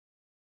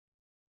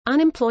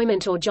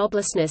Unemployment or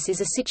joblessness is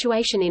a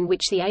situation in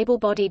which the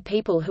able-bodied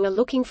people who are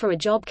looking for a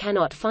job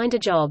cannot find a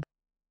job.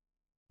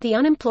 The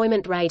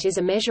unemployment rate is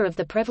a measure of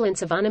the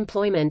prevalence of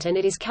unemployment, and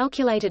it is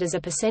calculated as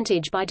a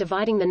percentage by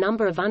dividing the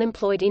number of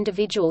unemployed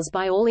individuals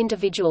by all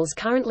individuals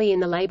currently in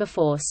the labor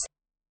force.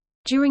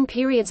 During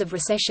periods of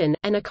recession,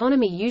 an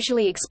economy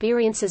usually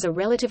experiences a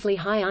relatively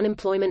high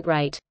unemployment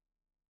rate.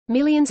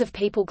 Millions of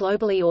people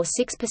globally, or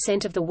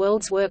 6% of the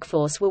world's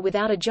workforce, were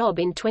without a job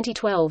in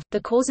 2012.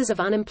 The causes of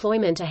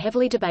unemployment are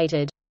heavily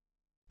debated.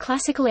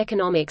 Classical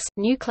economics,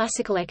 New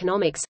Classical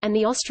Economics, and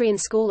the Austrian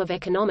School of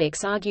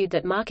Economics argued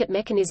that market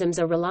mechanisms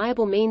are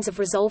reliable means of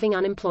resolving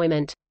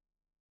unemployment.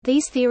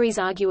 These theories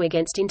argue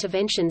against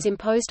interventions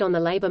imposed on the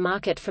labor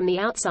market from the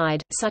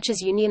outside, such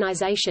as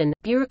unionization,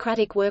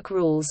 bureaucratic work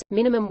rules,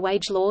 minimum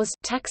wage laws,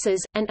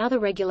 taxes, and other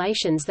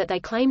regulations that they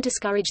claim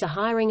discourage the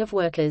hiring of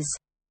workers.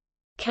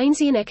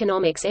 Keynesian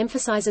economics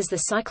emphasizes the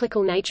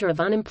cyclical nature of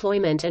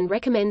unemployment and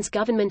recommends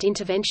government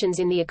interventions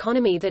in the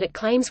economy that it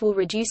claims will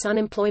reduce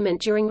unemployment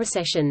during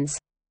recessions.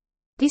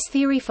 This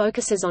theory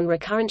focuses on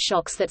recurrent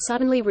shocks that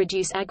suddenly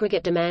reduce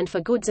aggregate demand for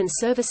goods and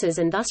services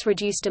and thus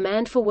reduce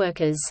demand for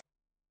workers.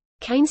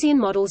 Keynesian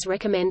models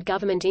recommend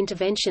government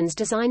interventions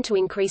designed to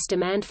increase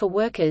demand for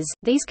workers.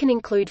 These can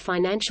include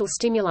financial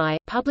stimuli,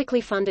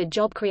 publicly funded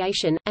job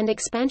creation, and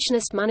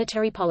expansionist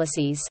monetary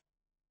policies.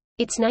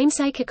 Its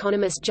namesake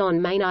economist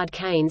John Maynard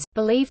Keynes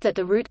believed that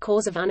the root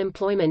cause of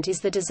unemployment is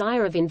the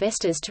desire of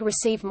investors to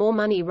receive more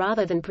money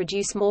rather than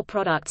produce more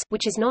products,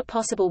 which is not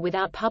possible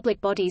without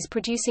public bodies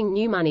producing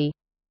new money.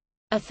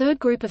 A third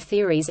group of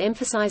theories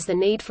emphasize the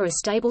need for a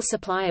stable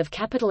supply of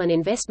capital and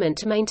investment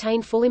to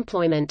maintain full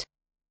employment.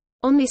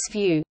 On this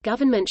view,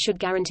 government should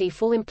guarantee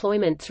full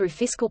employment through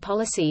fiscal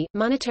policy,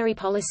 monetary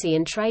policy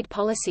and trade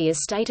policy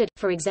as stated,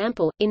 for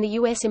example, in the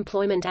U.S.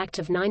 Employment Act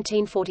of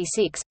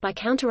 1946, by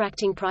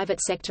counteracting private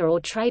sector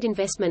or trade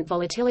investment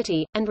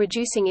volatility, and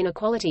reducing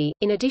inequality.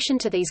 In addition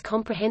to these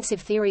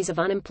comprehensive theories of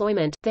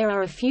unemployment, there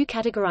are a few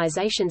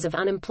categorizations of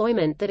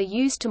unemployment that are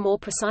used to more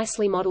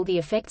precisely model the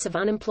effects of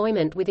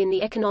unemployment within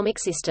the economic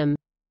system.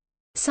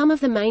 Some of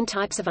the main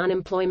types of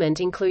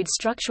unemployment include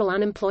structural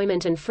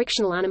unemployment and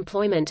frictional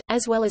unemployment,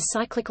 as well as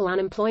cyclical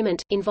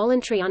unemployment,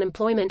 involuntary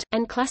unemployment,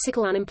 and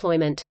classical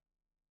unemployment.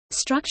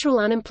 Structural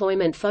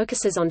unemployment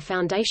focuses on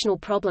foundational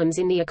problems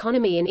in the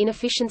economy and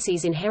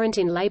inefficiencies inherent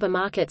in labor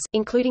markets,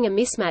 including a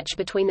mismatch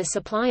between the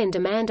supply and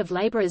demand of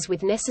laborers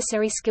with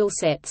necessary skill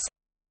sets.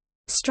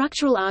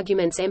 Structural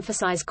arguments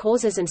emphasize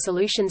causes and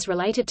solutions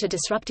related to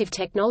disruptive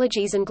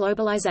technologies and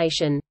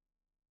globalization.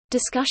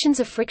 Discussions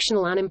of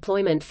frictional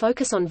unemployment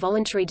focus on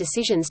voluntary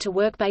decisions to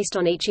work based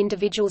on each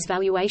individual's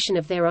valuation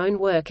of their own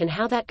work and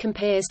how that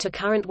compares to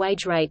current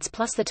wage rates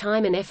plus the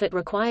time and effort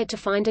required to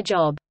find a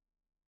job.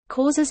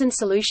 Causes and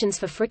solutions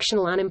for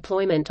frictional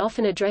unemployment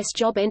often address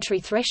job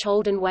entry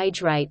threshold and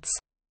wage rates.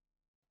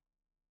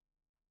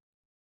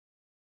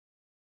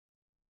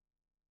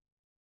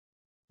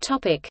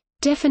 Topic: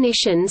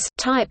 Definitions,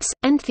 types,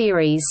 and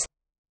theories.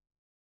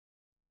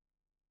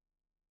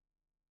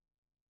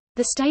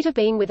 The state of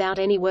being without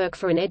any work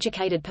for an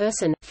educated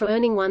person, for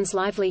earning one's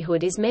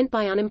livelihood, is meant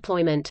by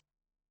unemployment.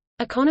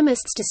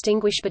 Economists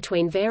distinguish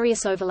between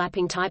various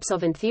overlapping types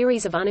of and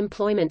theories of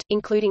unemployment,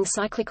 including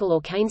cyclical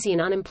or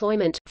Keynesian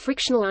unemployment,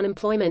 frictional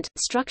unemployment,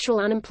 structural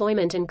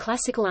unemployment and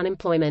classical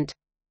unemployment.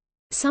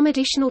 Some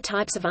additional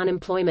types of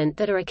unemployment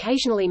that are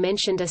occasionally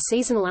mentioned are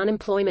seasonal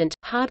unemployment,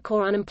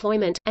 hardcore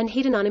unemployment, and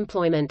hidden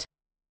unemployment.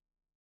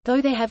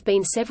 Though there have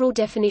been several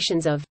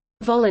definitions of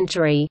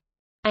voluntary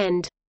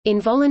and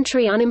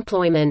involuntary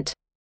unemployment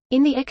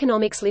in the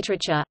economics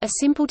literature, a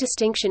simple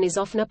distinction is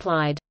often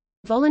applied.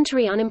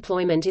 Voluntary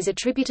unemployment is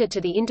attributed to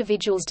the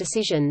individual's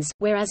decisions,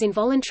 whereas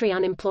involuntary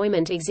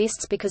unemployment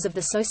exists because of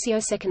the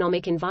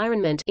socio-economic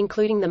environment,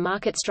 including the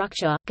market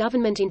structure,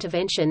 government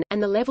intervention,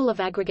 and the level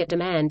of aggregate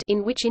demand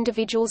in which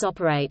individuals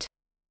operate.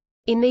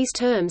 In these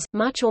terms,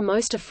 much or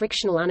most of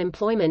frictional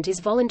unemployment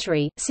is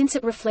voluntary, since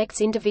it reflects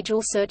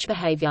individual search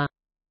behavior.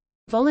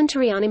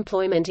 Voluntary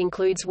unemployment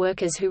includes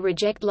workers who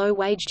reject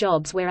low-wage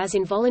jobs, whereas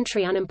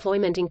involuntary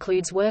unemployment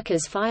includes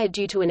workers fired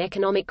due to an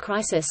economic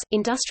crisis,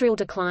 industrial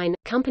decline,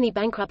 company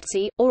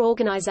bankruptcy, or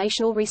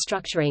organizational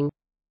restructuring.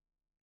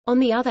 On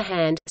the other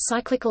hand,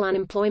 cyclical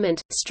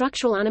unemployment,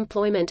 structural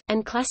unemployment,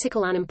 and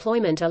classical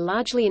unemployment are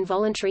largely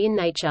involuntary in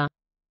nature.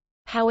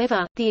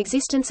 However, the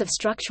existence of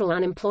structural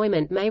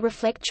unemployment may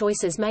reflect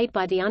choices made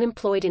by the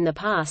unemployed in the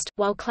past,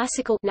 while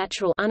classical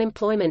natural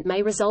unemployment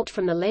may result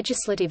from the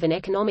legislative and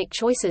economic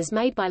choices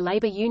made by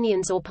labor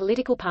unions or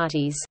political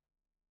parties.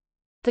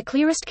 The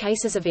clearest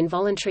cases of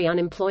involuntary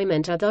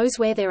unemployment are those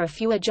where there are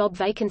fewer job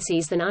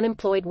vacancies than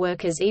unemployed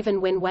workers, even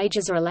when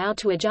wages are allowed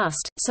to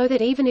adjust, so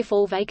that even if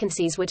all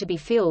vacancies were to be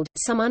filled,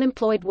 some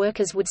unemployed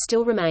workers would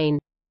still remain.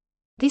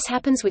 This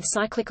happens with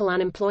cyclical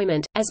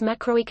unemployment, as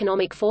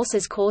macroeconomic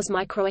forces cause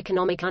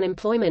microeconomic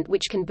unemployment,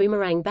 which can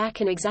boomerang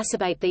back and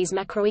exacerbate these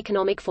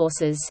macroeconomic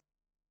forces.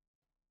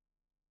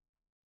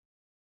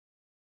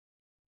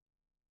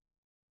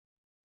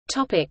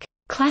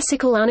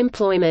 Classical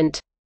unemployment.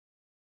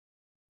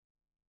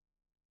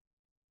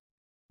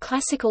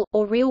 Classical,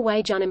 or real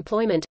wage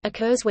unemployment,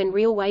 occurs when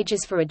real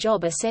wages for a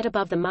job are set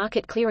above the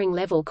market clearing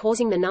level,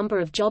 causing the number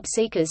of job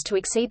seekers to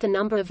exceed the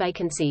number of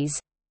vacancies.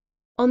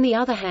 On the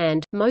other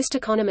hand, most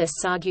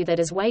economists argue that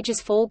as wages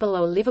fall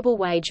below a livable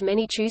wage,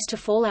 many choose to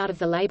fall out of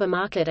the labor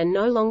market and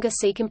no longer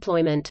seek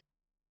employment.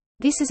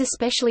 This is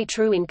especially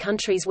true in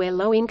countries where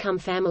low-income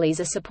families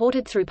are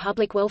supported through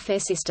public welfare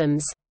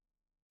systems.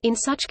 In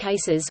such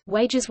cases,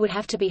 wages would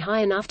have to be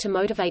high enough to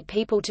motivate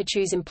people to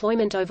choose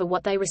employment over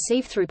what they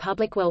receive through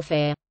public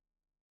welfare.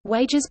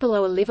 Wages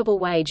below a livable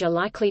wage are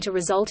likely to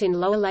result in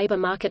lower labor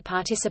market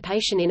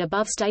participation in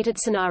above-stated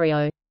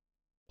scenario.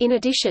 In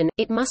addition,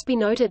 it must be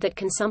noted that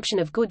consumption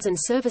of goods and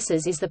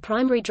services is the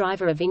primary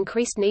driver of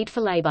increased need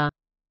for labor.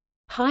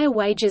 Higher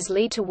wages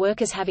lead to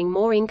workers having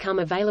more income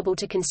available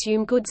to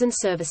consume goods and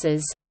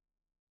services.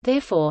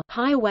 Therefore,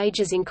 higher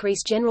wages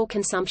increase general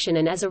consumption,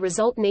 and as a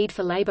result need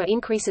for labor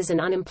increases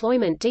and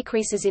unemployment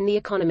decreases in the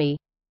economy.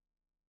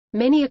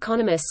 Many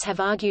economists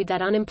have argued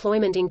that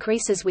unemployment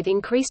increases with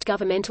increased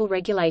governmental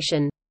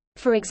regulation.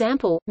 For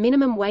example,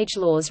 minimum wage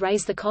laws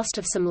raise the cost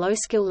of some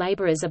low-skill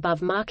laborers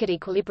above market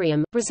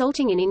equilibrium,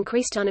 resulting in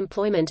increased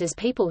unemployment as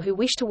people who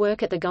wish to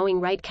work at the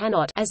going rate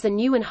cannot, as the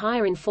new and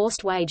higher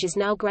enforced wage is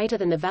now greater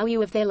than the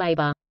value of their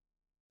labor.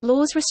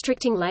 Laws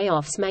restricting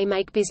layoffs may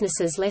make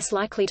businesses less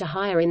likely to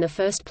hire in the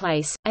first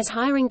place, as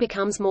hiring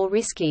becomes more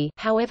risky.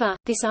 However,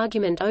 this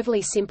argument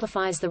overly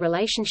simplifies the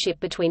relationship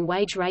between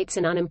wage rates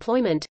and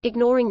unemployment,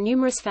 ignoring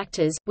numerous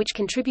factors, which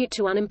contribute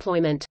to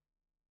unemployment.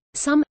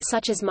 Some,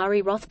 such as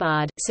Murray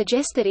Rothbard,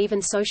 suggest that even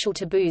social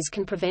taboos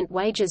can prevent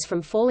wages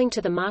from falling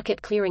to the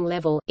market clearing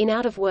level. In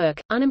Out of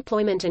Work,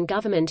 Unemployment and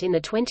Government in the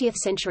 20th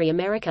Century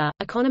America,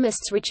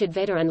 economists Richard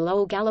Vedder and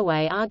Lowell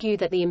Galloway argue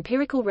that the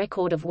empirical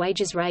record of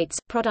wages rates,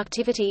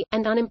 productivity,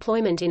 and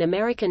unemployment in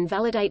America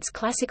validates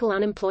classical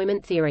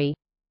unemployment theory.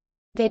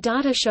 Their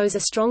data shows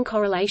a strong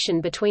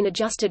correlation between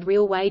adjusted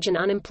real wage and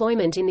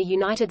unemployment in the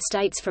United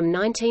States from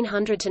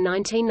 1900 to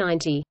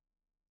 1990.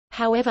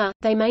 However,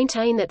 they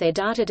maintain that their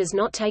data does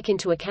not take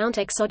into account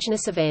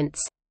exogenous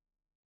events.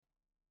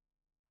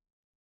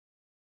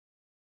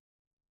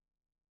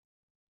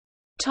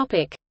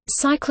 Topic: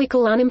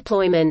 Cyclical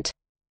unemployment.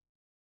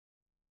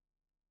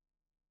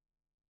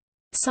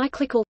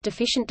 Cyclical,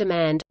 deficient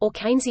demand, or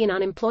Keynesian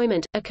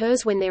unemployment,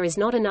 occurs when there is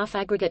not enough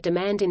aggregate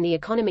demand in the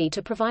economy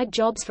to provide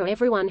jobs for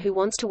everyone who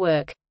wants to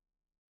work.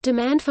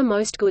 Demand for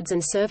most goods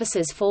and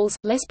services falls,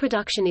 less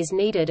production is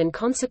needed and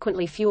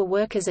consequently fewer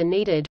workers are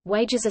needed,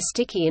 wages are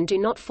sticky and do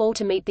not fall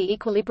to meet the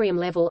equilibrium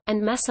level,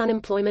 and mass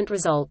unemployment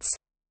results.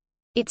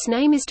 Its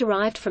name is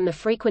derived from the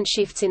frequent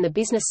shifts in the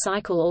business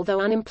cycle,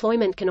 although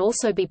unemployment can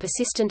also be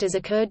persistent, as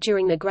occurred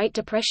during the Great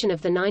Depression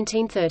of the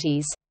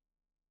 1930s.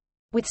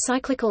 With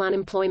cyclical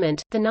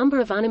unemployment, the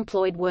number of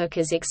unemployed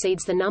workers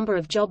exceeds the number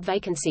of job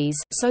vacancies,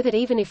 so that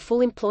even if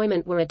full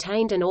employment were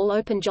attained and all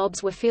open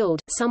jobs were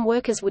filled, some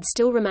workers would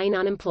still remain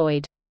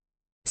unemployed.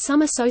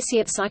 Some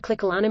associate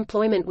cyclical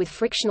unemployment with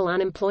frictional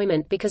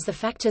unemployment because the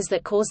factors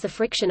that cause the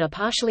friction are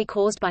partially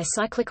caused by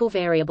cyclical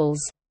variables.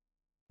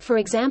 For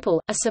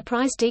example, a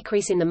surprise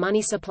decrease in the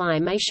money supply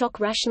may shock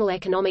rational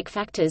economic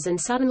factors and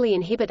suddenly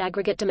inhibit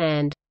aggregate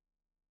demand.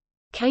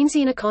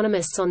 Keynesian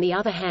economists, on the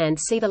other hand,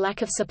 see the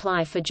lack of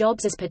supply for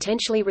jobs as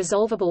potentially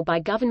resolvable by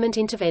government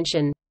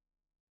intervention.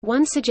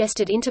 One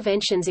suggested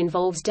interventions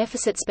involves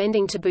deficit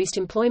spending to boost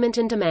employment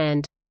and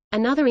demand.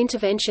 Another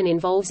intervention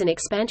involves an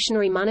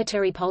expansionary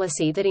monetary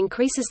policy that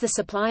increases the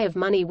supply of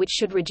money, which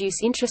should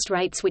reduce interest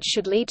rates, which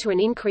should lead to an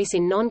increase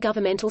in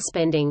non-governmental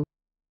spending.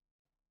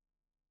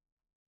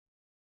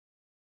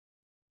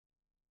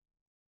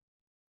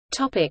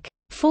 Topic: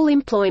 Full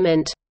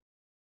employment.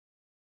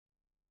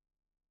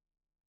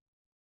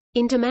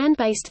 In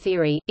demand-based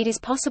theory, it is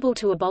possible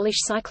to abolish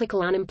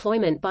cyclical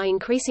unemployment by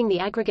increasing the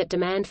aggregate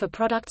demand for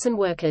products and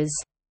workers.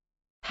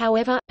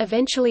 However,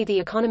 eventually the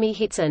economy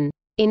hits an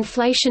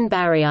inflation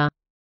barrier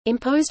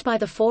imposed by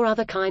the four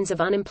other kinds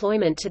of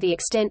unemployment to the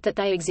extent that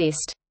they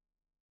exist.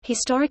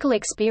 Historical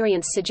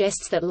experience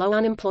suggests that low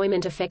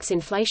unemployment affects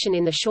inflation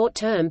in the short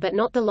term but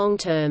not the long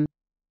term.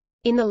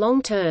 In the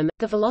long term,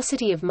 the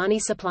velocity of money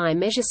supply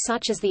measures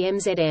such as the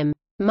MZM,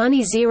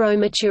 money zero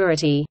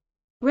maturity,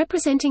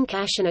 representing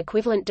cash and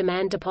equivalent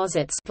demand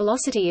deposits,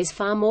 velocity is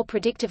far more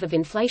predictive of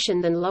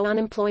inflation than low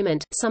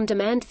unemployment. Some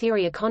demand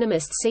theory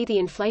economists see the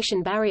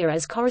inflation barrier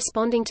as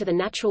corresponding to the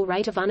natural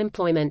rate of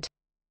unemployment.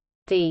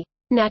 The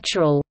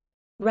natural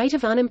rate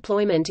of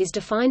unemployment is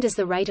defined as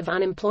the rate of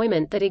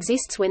unemployment that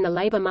exists when the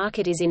labor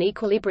market is in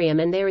equilibrium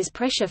and there is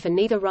pressure for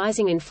neither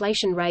rising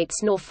inflation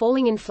rates nor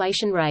falling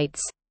inflation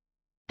rates.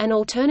 An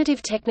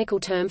alternative technical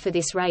term for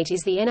this rate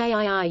is the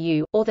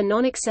NAIRU, or the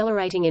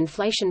non-accelerating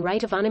inflation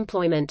rate of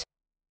unemployment.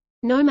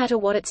 No matter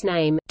what its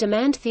name,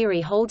 demand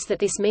theory holds that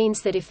this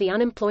means that if the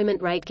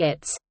unemployment rate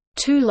gets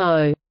too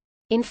low,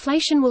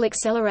 inflation will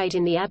accelerate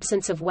in the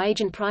absence of wage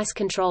and price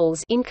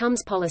controls,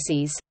 incomes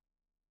policies.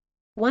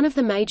 One of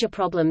the major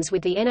problems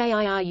with the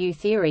NAIRU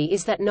theory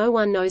is that no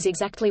one knows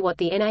exactly what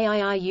the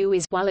NAIRU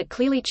is, while it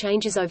clearly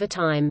changes over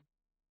time.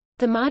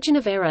 The margin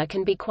of error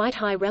can be quite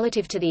high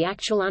relative to the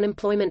actual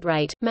unemployment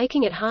rate,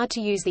 making it hard to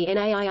use the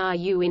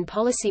NAIRU in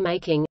policy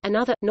making.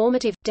 Another,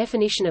 normative,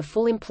 definition of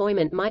full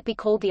employment might be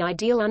called the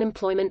ideal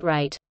unemployment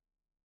rate.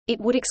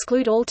 It would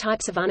exclude all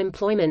types of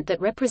unemployment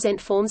that represent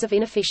forms of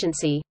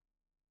inefficiency.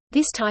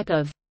 This type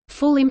of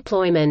full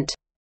employment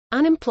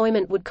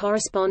unemployment would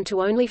correspond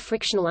to only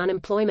frictional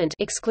unemployment,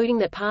 excluding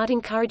that part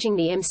encouraging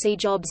the MC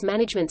jobs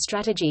management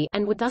strategy,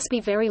 and would thus be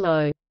very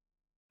low.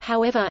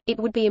 However, it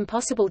would be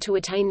impossible to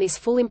attain this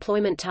full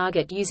employment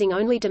target using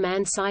only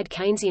demand-side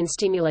Keynesian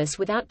stimulus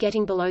without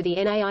getting below the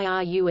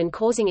NAIRU and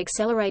causing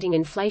accelerating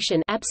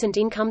inflation absent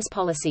incomes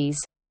policies.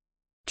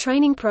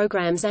 Training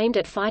programs aimed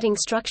at fighting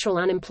structural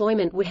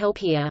unemployment would help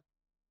here.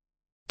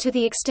 To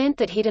the extent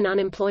that hidden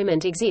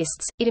unemployment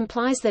exists, it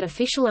implies that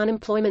official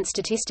unemployment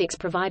statistics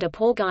provide a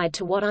poor guide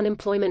to what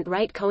unemployment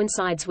rate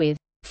coincides with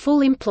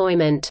full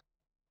employment.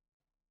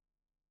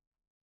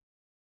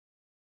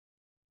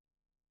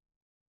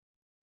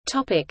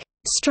 Topic: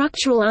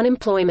 Structural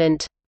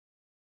unemployment.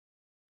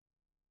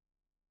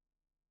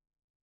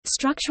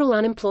 Structural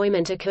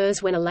unemployment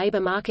occurs when a labor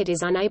market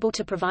is unable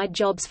to provide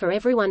jobs for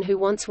everyone who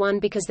wants one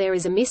because there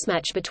is a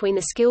mismatch between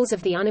the skills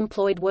of the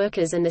unemployed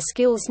workers and the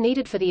skills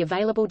needed for the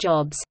available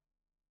jobs.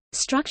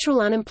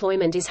 Structural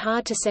unemployment is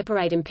hard to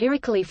separate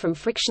empirically from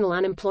frictional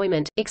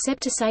unemployment,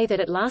 except to say that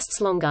it lasts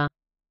longer.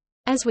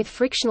 As with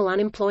frictional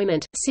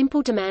unemployment,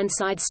 simple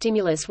demand-side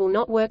stimulus will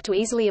not work to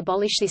easily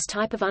abolish this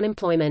type of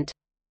unemployment.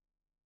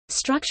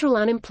 Structural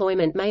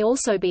unemployment may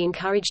also be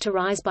encouraged to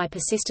rise by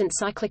persistent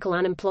cyclical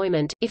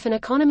unemployment. If an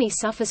economy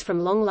suffers from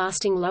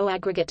long-lasting low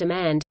aggregate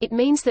demand, it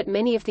means that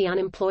many of the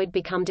unemployed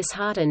become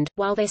disheartened,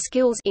 while their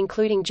skills,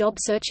 including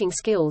job-searching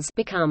skills,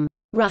 become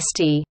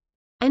rusty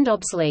and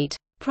obsolete.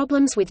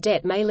 Problems with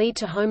debt may lead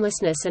to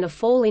homelessness and a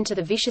fall into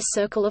the vicious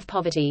circle of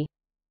poverty.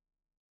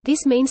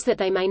 This means that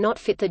they may not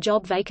fit the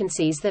job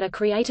vacancies that are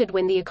created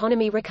when the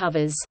economy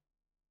recovers.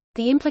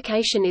 The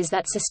implication is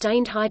that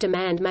sustained high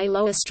demand may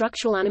lower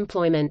structural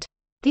unemployment.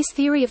 This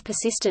theory of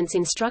persistence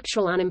in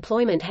structural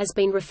unemployment has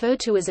been referred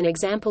to as an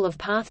example of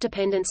path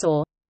dependence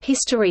or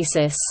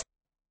hysteresis.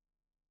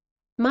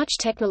 Much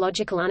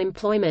technological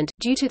unemployment,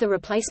 due to the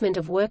replacement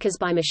of workers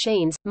by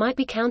machines, might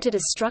be counted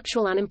as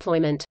structural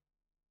unemployment.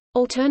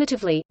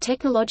 Alternatively,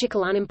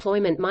 technological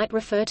unemployment might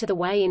refer to the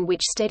way in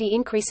which steady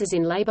increases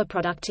in labor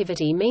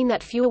productivity mean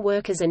that fewer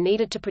workers are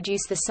needed to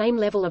produce the same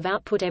level of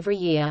output every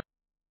year.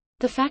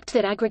 The fact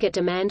that aggregate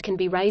demand can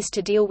be raised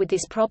to deal with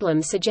this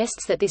problem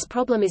suggests that this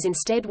problem is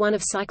instead one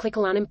of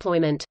cyclical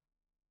unemployment.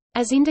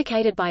 As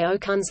indicated by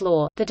Okun's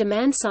law, the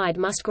demand side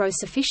must grow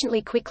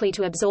sufficiently quickly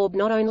to absorb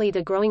not only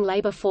the growing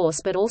labor force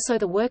but also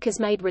the workers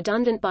made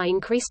redundant by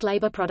increased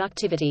labor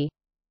productivity.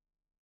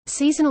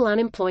 Seasonal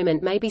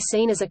unemployment may be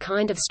seen as a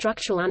kind of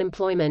structural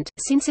unemployment,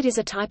 since it is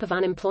a type of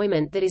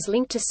unemployment that is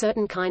linked to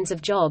certain kinds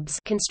of jobs: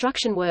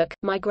 construction work,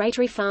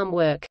 migratory farm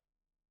work.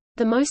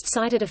 The most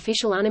cited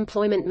official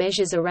unemployment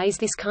measures erase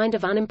this kind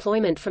of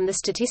unemployment from the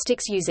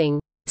statistics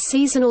using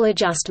seasonal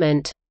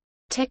adjustment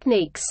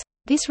techniques.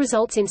 This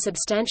results in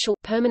substantial,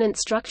 permanent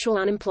structural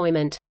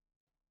unemployment.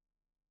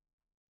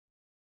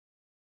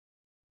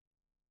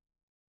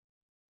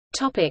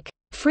 Topic: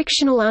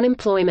 Frictional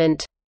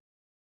unemployment.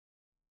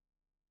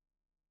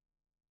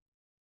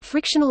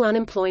 Frictional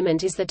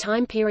unemployment is the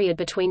time period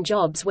between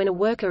jobs when a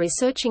worker is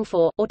searching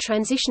for, or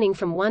transitioning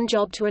from one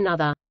job to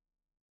another.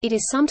 It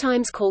is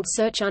sometimes called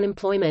search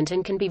unemployment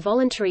and can be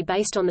voluntary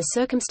based on the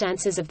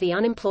circumstances of the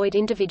unemployed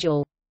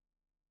individual.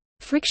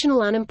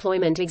 Frictional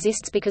unemployment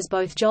exists because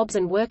both jobs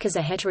and workers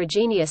are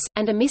heterogeneous,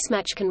 and a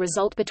mismatch can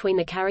result between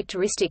the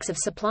characteristics of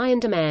supply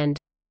and demand.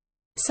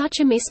 Such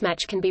a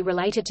mismatch can be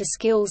related to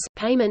skills,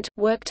 payment,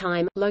 work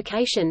time,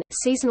 location,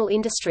 seasonal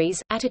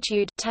industries,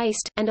 attitude,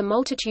 taste, and a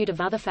multitude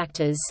of other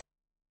factors.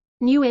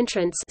 New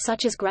entrants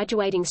such as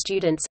graduating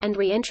students and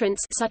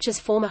re-entrants such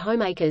as former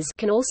homemakers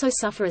can also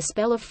suffer a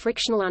spell of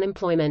frictional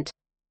unemployment.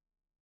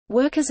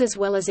 Workers as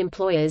well as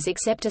employers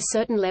accept a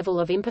certain level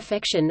of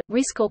imperfection,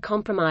 risk or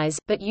compromise,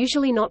 but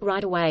usually not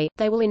right away.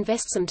 They will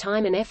invest some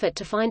time and effort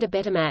to find a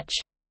better match.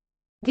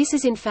 This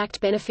is in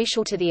fact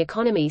beneficial to the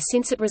economy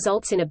since it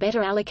results in a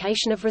better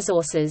allocation of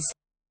resources.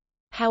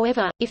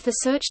 However, if the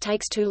search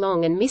takes too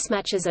long and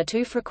mismatches are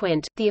too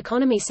frequent, the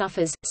economy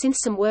suffers, since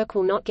some work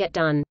will not get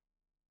done.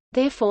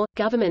 Therefore,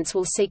 governments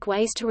will seek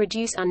ways to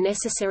reduce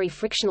unnecessary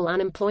frictional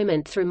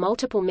unemployment through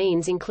multiple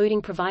means,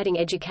 including providing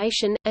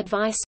education,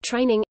 advice,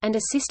 training, and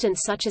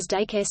assistance such as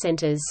daycare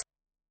centers.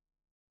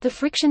 The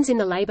frictions in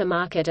the labor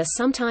market are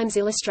sometimes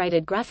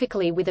illustrated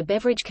graphically with a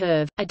Beveridge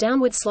curve, a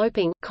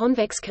downward-sloping,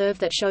 convex curve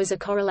that shows a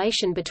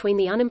correlation between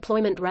the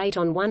unemployment rate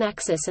on one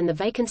axis and the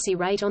vacancy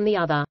rate on the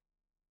other.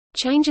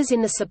 Changes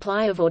in the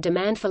supply of or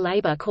demand for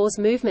labor cause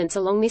movements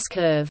along this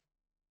curve.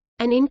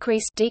 An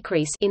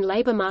increase-decrease in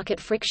labor market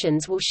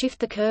frictions will shift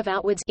the curve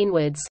outwards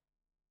inwards.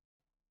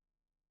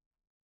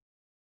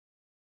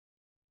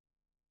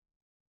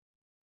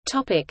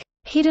 Topic: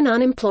 Hidden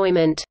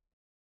unemployment.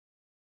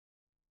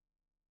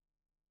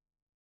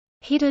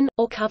 Hidden,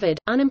 or covered,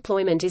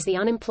 unemployment is the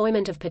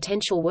unemployment of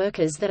potential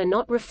workers that are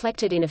not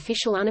reflected in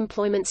official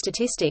unemployment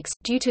statistics,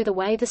 due to the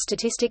way the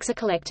statistics are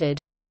collected.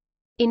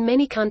 In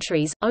many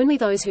countries, only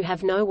those who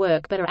have no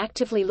work but are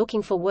actively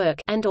looking for work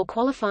and/or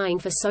qualifying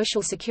for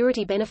Social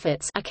Security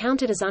benefits are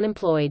counted as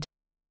unemployed.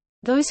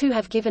 Those who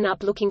have given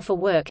up looking for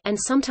work, and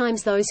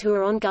sometimes those who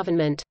are on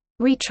government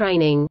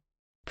retraining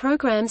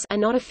programs, are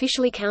not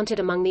officially counted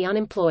among the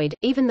unemployed,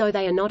 even though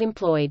they are not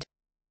employed.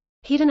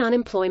 Hidden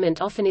unemployment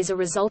often is a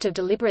result of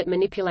deliberate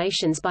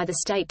manipulations by the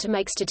state to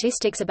make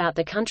statistics about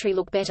the country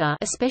look better,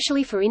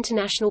 especially for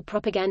international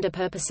propaganda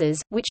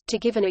purposes, which, to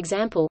give an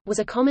example, was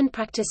a common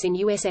practice in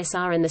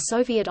USSR and the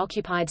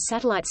Soviet-occupied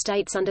satellite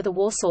states under the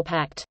Warsaw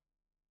Pact.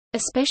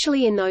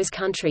 Especially in those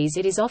countries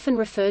it is often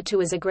referred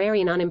to as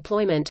agrarian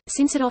unemployment,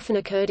 since it often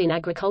occurred in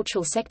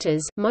agricultural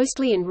sectors,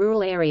 mostly in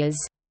rural areas.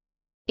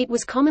 It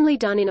was commonly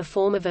done in a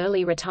form of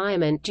early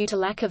retirement due to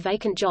lack of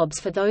vacant jobs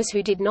for those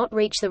who did not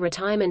reach the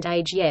retirement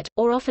age yet,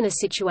 or often a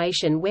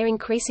situation where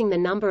increasing the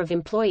number of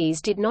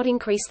employees did not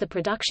increase the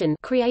production,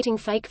 creating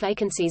fake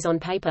vacancies on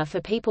paper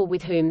for people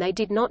with whom they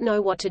did not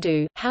know what to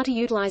do, how to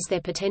utilize their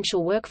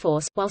potential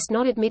workforce, whilst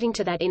not admitting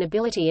to that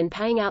inability and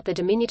paying out the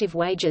diminutive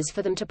wages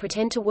for them to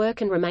pretend to work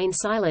and remain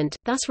silent,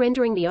 thus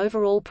rendering the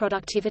overall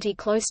productivity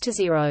close to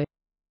zero.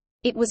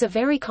 It was a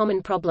very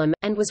common problem,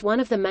 and was one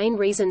of the main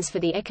reasons for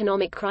the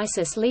economic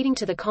crisis leading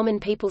to the common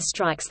people's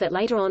strikes that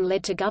later on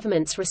led to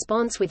government's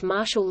response with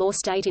martial law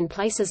state in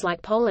places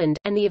like Poland,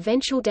 and the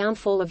eventual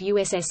downfall of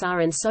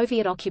USSR and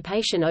Soviet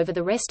occupation over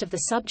the rest of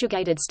the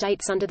subjugated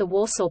states under the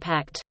Warsaw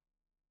Pact.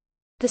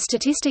 The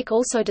statistic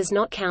also does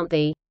not count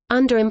the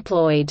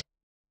underemployed,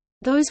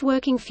 those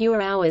working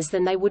fewer hours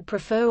than they would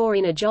prefer or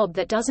in a job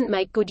that doesn't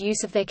make good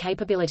use of their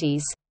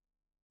capabilities.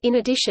 In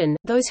addition,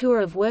 those who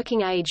are of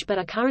working age but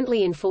are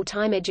currently in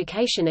full-time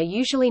education are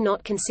usually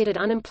not considered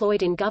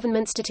unemployed in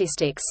government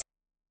statistics.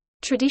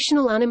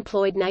 Traditional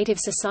unemployed native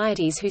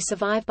societies who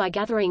survive by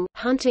gathering,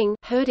 hunting,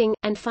 herding,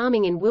 and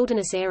farming in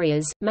wilderness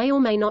areas, may or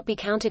may not be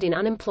counted in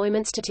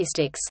unemployment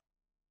statistics.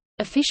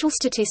 Official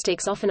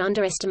statistics often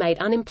underestimate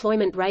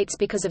unemployment rates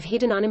because of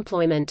hidden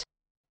unemployment.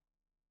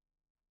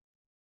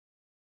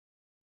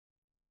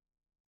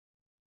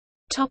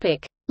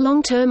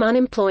 Long-term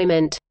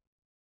unemployment.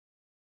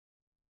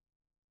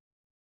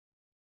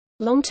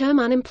 Long-term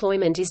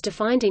unemployment is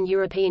defined in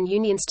European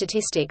Union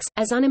statistics,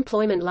 as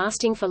unemployment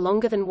lasting for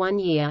longer than 1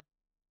 year.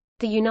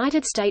 The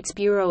United States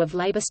Bureau of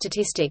Labor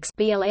Statistics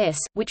 (BLS),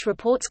 which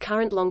reports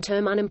current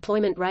long-term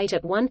unemployment rate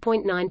at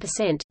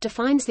 1.9%,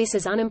 defines this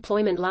as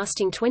unemployment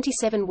lasting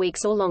 27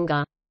 weeks or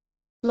longer.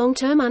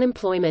 Long-term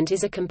unemployment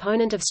is a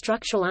component of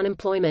structural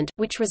unemployment,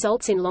 which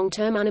results in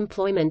long-term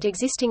unemployment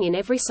existing in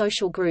every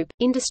social group,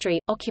 industry,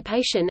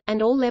 occupation,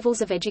 and all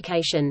levels of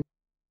education.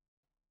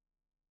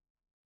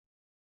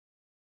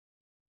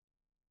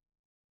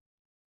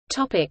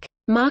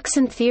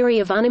 Marxian theory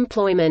of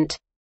unemployment.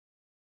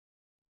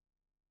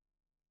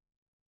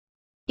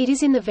 It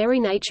is in the very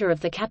nature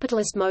of the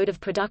capitalist mode of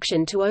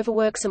production to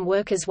overwork some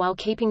workers while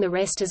keeping the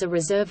rest as a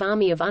reserve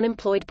army of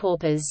unemployed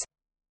paupers.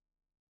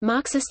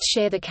 Marxists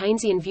share the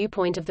Keynesian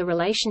viewpoint of the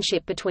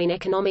relationship between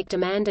economic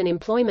demand and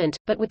employment,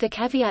 but with the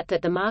caveat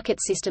that the market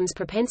system's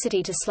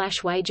propensity to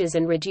slash wages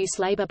and reduce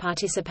labor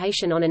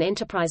participation on an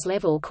enterprise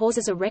level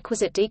causes a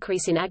requisite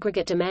decrease in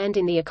aggregate demand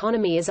in the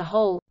economy as a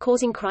whole,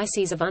 causing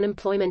crises of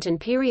unemployment and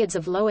periods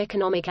of low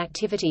economic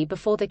activity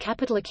before the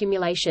capital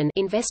accumulation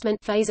investment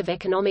phase of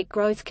economic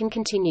growth can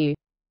continue.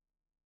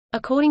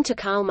 According to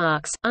Karl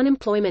Marx,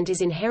 unemployment is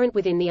inherent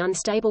within the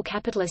unstable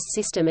capitalist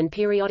system and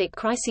periodic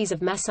crises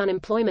of mass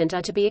unemployment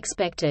are to be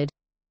expected.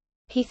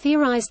 He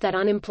theorized that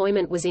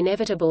unemployment was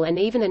inevitable and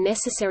even a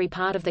necessary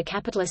part of the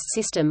capitalist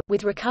system,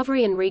 with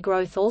recovery and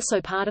regrowth also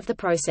part of the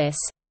process.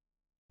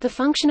 The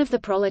function of the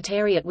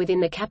proletariat within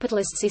the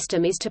capitalist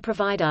system is to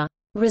provide a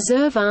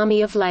reserve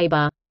army of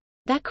labor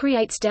that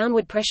creates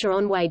downward pressure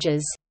on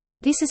wages.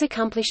 This is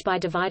accomplished by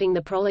dividing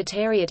the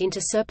proletariat into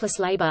surplus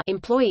labor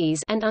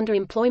employees and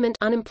underemployment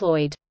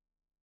unemployed.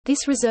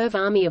 This reserve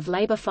army of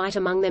labor fight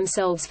among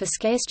themselves for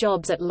scarce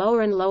jobs at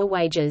lower and lower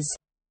wages.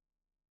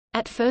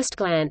 At first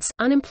glance,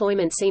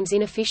 unemployment seems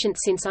inefficient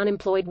since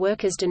unemployed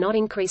workers do not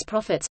increase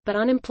profits, but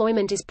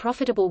unemployment is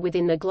profitable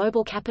within the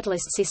global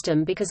capitalist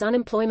system because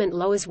unemployment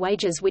lowers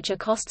wages, which are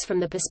costs from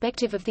the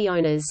perspective of the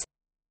owners.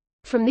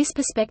 From this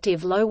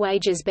perspective, low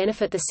wages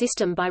benefit the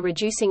system by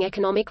reducing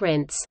economic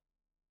rents.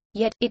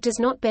 Yet, it does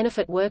not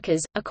benefit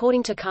workers.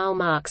 According to Karl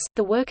Marx,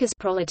 the workers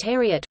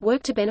proletariat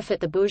work to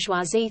benefit the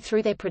bourgeoisie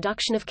through their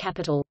production of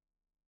capital.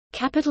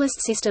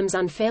 Capitalist systems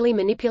unfairly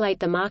manipulate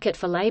the market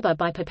for labor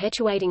by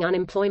perpetuating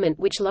unemployment,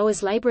 which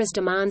lowers laborers'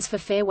 demands for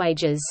fair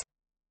wages.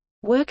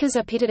 Workers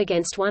are pitted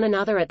against one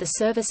another at the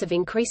service of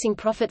increasing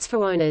profits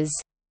for owners.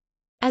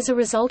 As a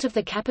result of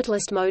the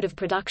capitalist mode of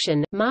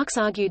production, Marx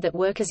argued that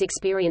workers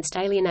experienced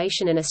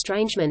alienation and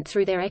estrangement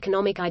through their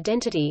economic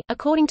identity.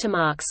 According to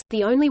Marx,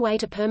 the only way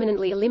to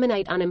permanently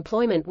eliminate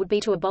unemployment would be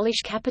to abolish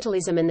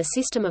capitalism and the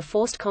system of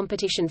forced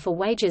competition for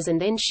wages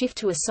and then shift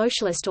to a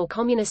socialist or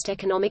communist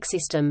economic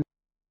system.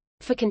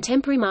 For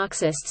contemporary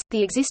Marxists,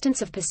 the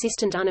existence of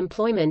persistent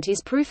unemployment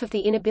is proof of the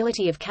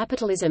inability of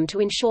capitalism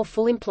to ensure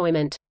full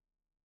employment.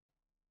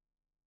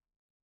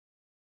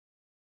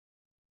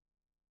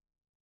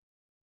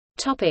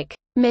 Topic: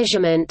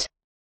 Measurement.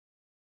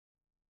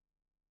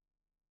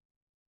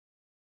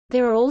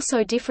 There are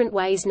also different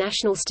ways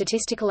national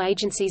statistical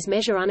agencies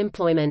measure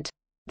unemployment.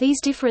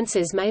 These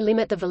differences may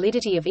limit the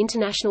validity of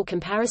international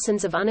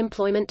comparisons of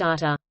unemployment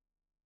data.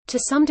 To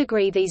some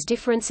degree these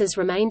differences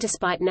remain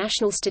despite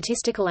national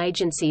statistical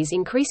agencies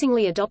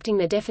increasingly adopting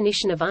the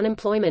definition of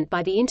unemployment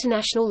by the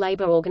International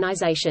Labour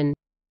Organization.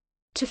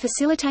 To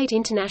facilitate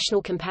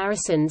international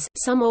comparisons,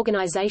 some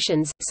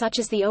organizations, such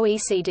as the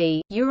OECD,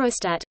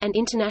 Eurostat, and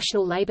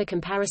International Labour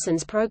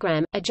Comparisons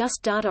Programme, adjust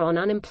data on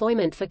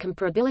unemployment for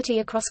comparability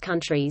across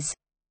countries.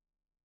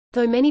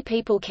 Though many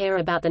people care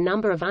about the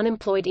number of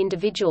unemployed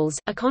individuals,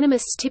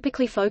 economists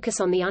typically focus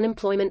on the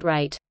unemployment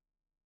rate.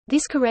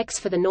 This corrects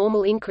for the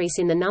normal increase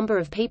in the number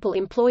of people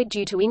employed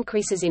due to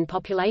increases in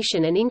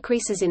population and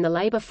increases in the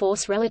labor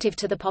force relative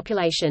to the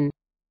population.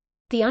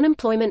 The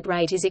unemployment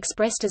rate is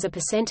expressed as a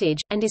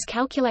percentage, and is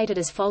calculated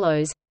as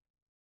follows.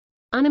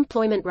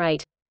 Unemployment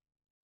rate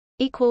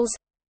equals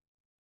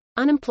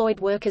unemployed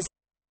workers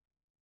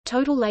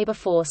total labor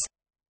force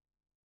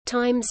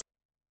times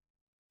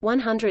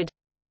 100.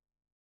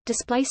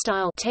 Display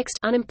style text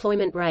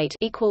unemployment rate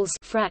equals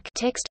frac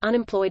text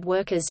unemployed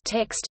workers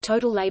text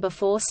total labor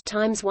force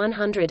times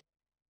 100.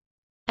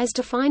 As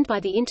defined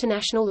by the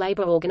International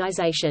Labour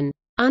Organization,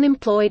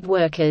 unemployed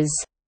workers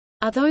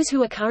are those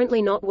who are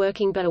currently not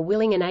working but are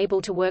willing and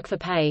able to work for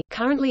pay,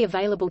 currently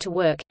available to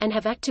work, and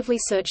have actively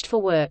searched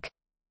for work.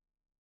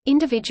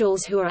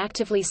 Individuals who are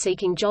actively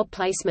seeking job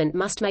placement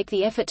must make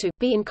the effort to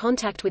be in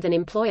contact with an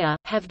employer,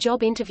 have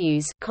job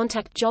interviews,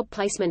 contact job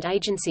placement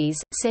agencies,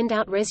 send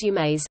out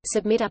resumes,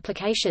 submit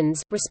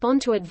applications,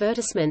 respond to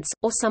advertisements,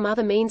 or some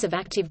other means of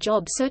active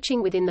job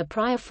searching within the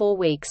prior 4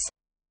 weeks.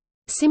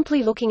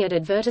 Simply looking at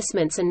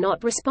advertisements and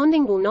not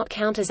responding will not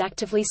count as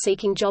actively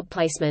seeking job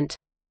placement.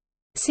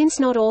 Since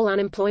not all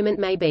unemployment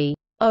may be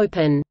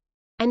open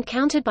and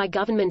counted by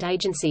government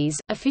agencies,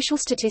 official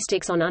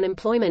statistics on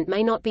unemployment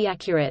may not be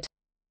accurate.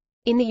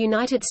 In the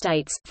United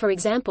States, for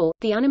example,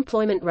 the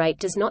unemployment rate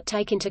does not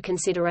take into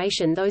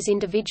consideration those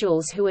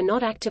individuals who are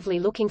not actively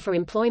looking for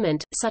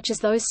employment, such as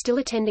those still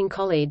attending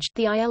college.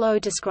 The ILO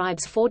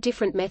describes 4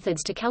 different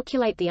methods to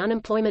calculate the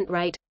unemployment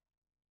rate.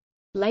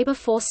 Labor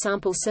force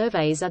sample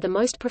surveys are the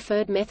most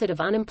preferred method of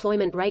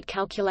unemployment rate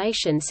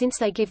calculation since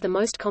they give the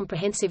most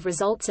comprehensive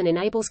results and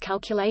enables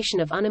calculation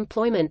of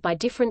unemployment by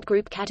different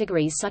group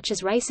categories such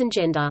as race and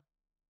gender.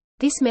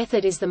 This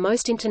method is the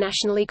most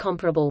internationally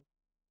comparable.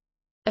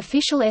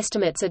 Official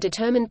estimates are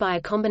determined by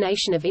a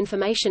combination of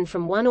information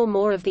from one or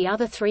more of the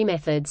other 3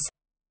 methods.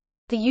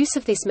 The use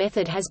of this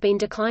method has been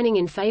declining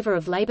in favor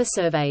of labor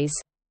surveys.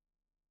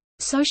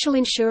 Social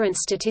insurance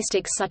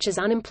statistics such as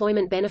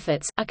unemployment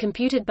benefits, are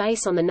computed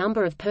based on the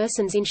number of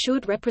persons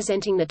insured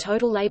representing the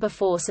total labor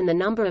force and the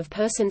number of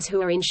persons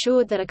who are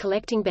insured that are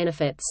collecting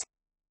benefits.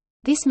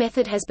 This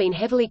method has been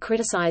heavily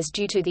criticized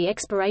due to the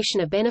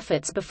expiration of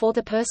benefits before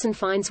the person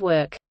finds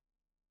work.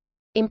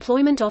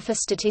 Employment office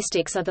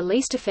statistics are the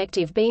least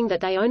effective, being that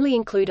they only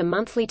include a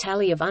monthly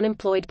tally of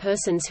unemployed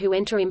persons who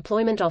enter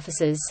employment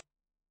offices.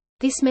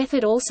 This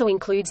method also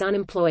includes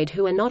unemployed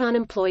who are not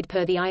unemployed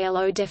per the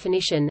ILO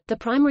definition. The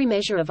primary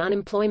measure of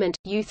unemployment,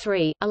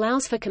 U3,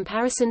 allows for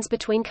comparisons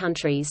between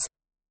countries.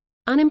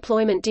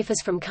 Unemployment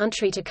differs from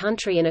country to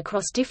country and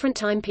across different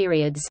time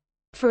periods.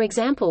 For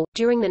example,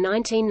 during the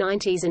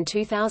 1990s and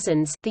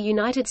 2000s, the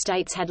United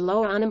States had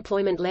lower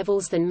unemployment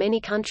levels than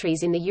many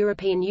countries in the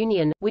European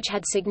Union, which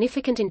had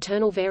significant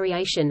internal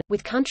variation,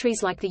 with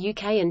countries like the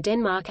UK and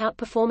Denmark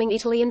outperforming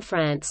Italy and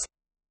France.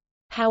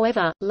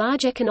 However,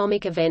 large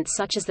economic events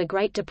such as the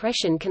Great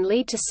Depression can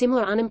lead to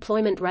similar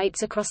unemployment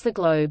rates across the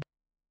globe.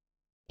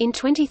 In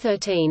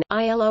 2013,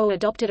 ILO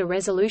adopted a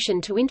resolution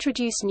to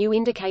introduce new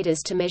indicators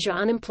to measure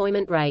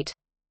unemployment rate.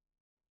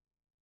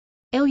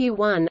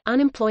 LU1 –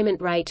 Unemployment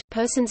rate,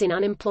 persons in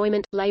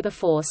unemployment, labor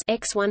force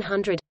x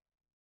 100.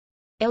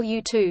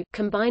 LU2 –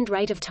 Combined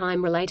rate of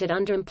time-related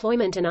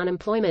underemployment and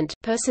unemployment,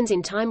 persons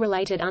in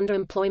time-related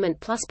underemployment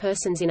plus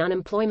persons in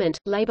unemployment,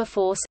 labor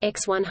force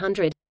x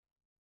 100.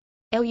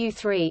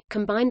 LU3 –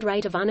 Combined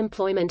rate of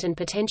unemployment and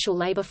potential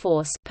labor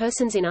force,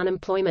 persons in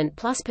unemployment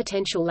plus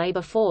potential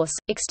labor force,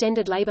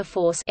 extended labor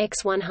force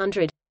x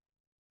 100.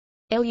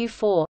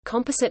 LU4 –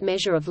 Composite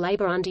measure of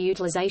labor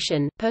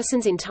underutilization,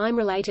 persons in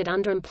time-related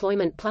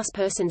underemployment plus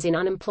persons in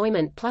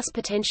unemployment plus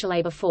potential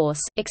labor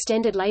force,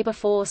 extended labor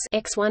force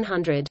x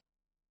 100.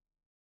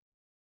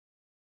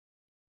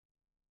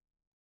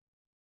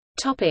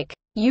 Topic: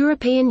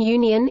 European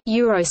Union,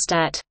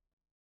 Eurostat.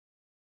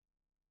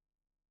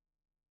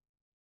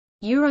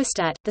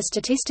 Eurostat, the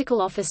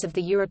statistical office of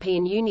the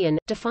European Union,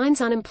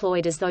 defines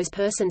unemployed as those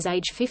persons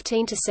aged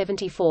 15 to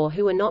 74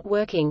 who are not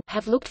working,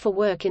 have looked for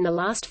work in the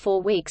last 4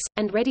 weeks,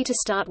 and ready to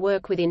start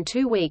work within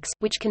 2 weeks,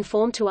 which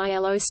conform to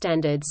ILO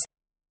standards.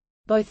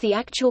 Both the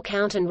actual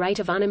count and rate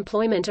of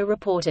unemployment are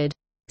reported.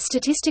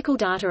 Statistical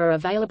data are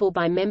available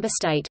by member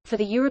state, for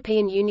the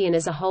European Union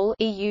as a whole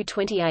EU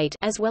 28,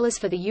 as well as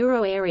for the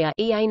Euro area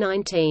EA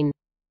 19.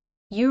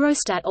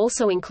 Eurostat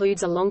also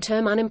includes a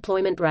long-term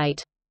unemployment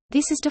rate.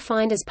 This is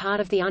defined as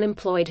part of the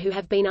unemployed who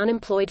have been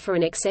unemployed for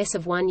an excess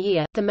of 1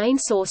 year. The main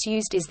source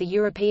used is the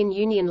European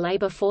Union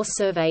Labour Force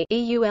Survey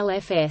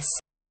 (EULFS).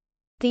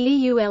 The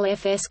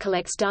EULFS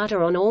collects data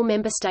on all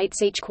member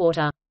states each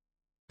quarter.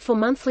 For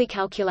monthly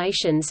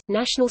calculations,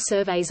 national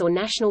surveys or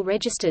national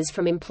registers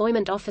from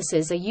employment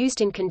offices are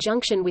used in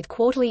conjunction with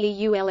quarterly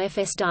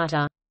EULFS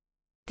data.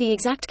 The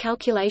exact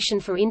calculation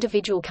for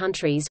individual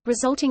countries,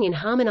 resulting in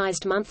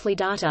harmonized monthly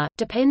data,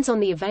 depends on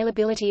the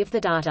availability of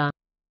the data.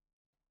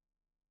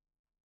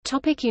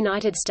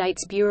 United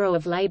States Bureau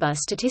of Labor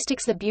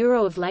Statistics. The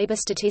Bureau of Labor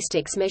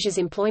Statistics measures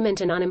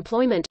employment and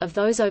unemployment of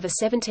those over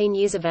 17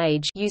 years of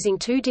age using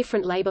two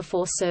different labor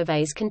force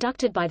surveys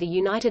conducted by the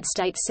United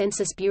States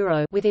Census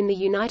Bureau within the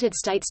United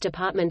States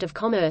Department of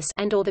Commerce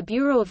and/or the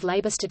Bureau of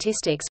Labor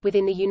Statistics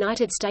within the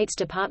United States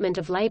Department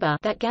of Labor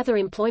that gather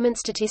employment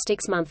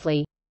statistics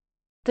monthly.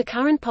 The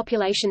Current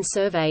Population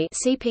Survey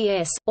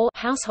 (CPS) or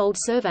Household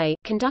Survey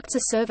conducts a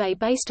survey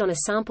based on a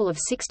sample of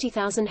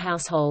 60,000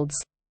 households.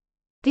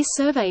 This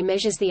survey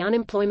measures the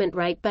unemployment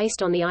rate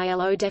based on the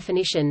ILO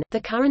definition. The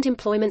Current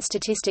Employment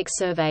Statistics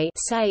Survey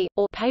 (SEI),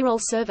 or Payroll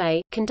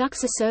Survey,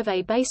 conducts a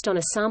survey based on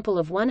a sample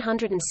of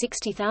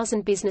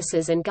 160,000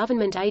 businesses and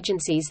government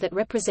agencies that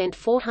represent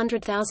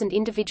 400,000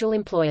 individual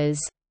employers.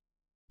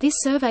 This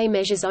survey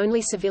measures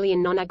only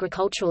civilian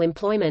non-agricultural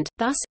employment,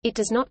 thus, it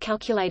does not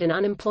calculate an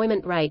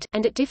unemployment rate,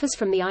 and it differs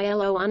from the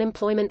ILO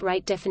unemployment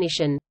rate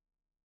definition.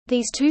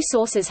 These two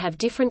sources have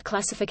different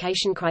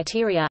classification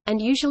criteria,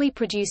 and usually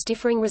produce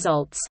differing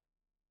results.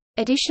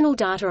 Additional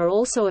data are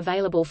also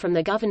available from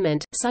the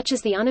government, such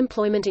as the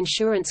Unemployment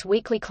Insurance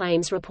Weekly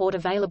Claims Report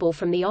available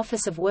from the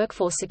Office of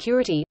Workforce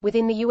Security,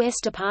 within the U.S.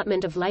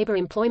 Department of Labor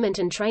Employment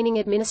and Training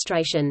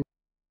Administration.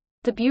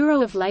 The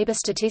Bureau of Labor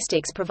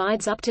Statistics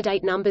provides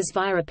up-to-date numbers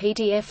via a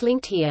PDF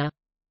linked here.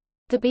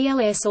 The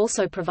BLS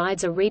also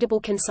provides a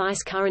readable,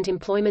 concise current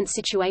employment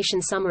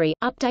situation summary,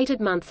 updated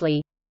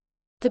monthly.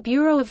 The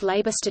Bureau of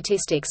Labor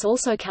Statistics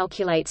also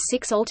calculates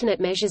 6 alternate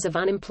measures of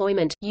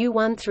unemployment,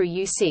 U1 through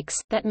U6,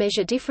 that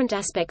measure different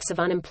aspects of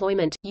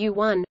unemployment.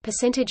 U1,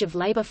 percentage of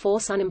labor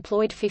force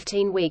unemployed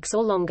 15 weeks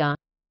or longer.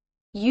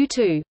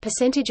 U2,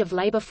 percentage of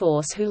labor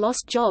force who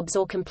lost jobs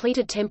or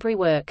completed temporary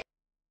work.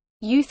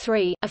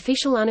 U3,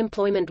 official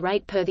unemployment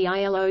rate per the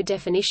ILO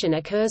definition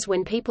occurs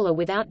when people are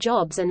without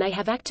jobs and they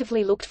have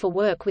actively looked for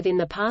work within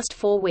the past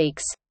 4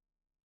 weeks.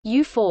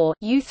 U4,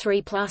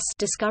 U3+,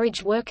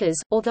 discouraged workers,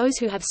 or those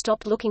who have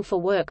stopped looking for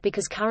work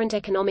because current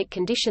economic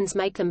conditions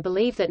make them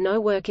believe that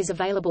no work is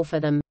available for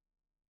them.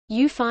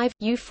 U5,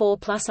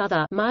 U4+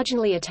 other,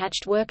 marginally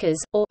attached workers,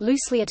 or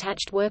loosely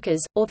attached workers,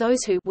 or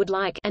those who would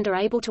like and are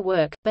able to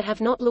work, but have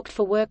not looked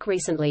for work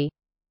recently.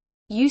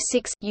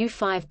 U6,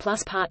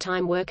 U5+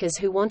 part-time workers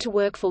who want to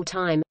work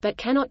full-time, but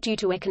cannot due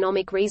to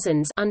economic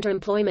reasons.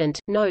 Underemployment.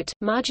 Note,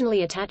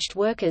 marginally attached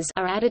workers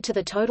are added to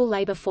the total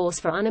labor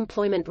force for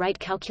unemployment rate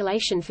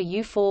calculation for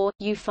U4,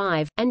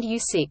 U5, and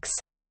U6.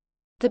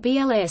 The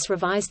BLS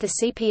revised the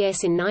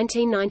CPS in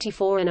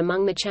 1994 and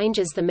among the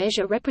changes the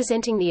measure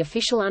representing the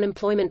official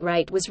unemployment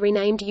rate was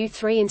renamed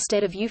U3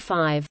 instead of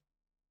U5.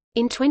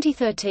 In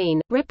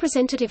 2013,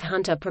 Representative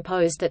Hunter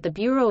proposed that the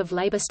Bureau of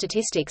Labor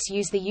Statistics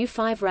use the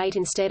U5 rate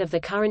instead of the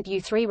current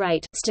U3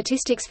 rate.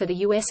 Statistics for the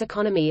U.S.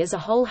 economy as a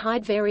whole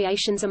hide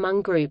variations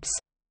among groups.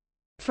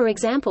 For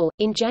example,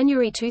 in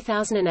January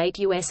 2008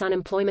 U.S.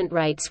 unemployment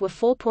rates were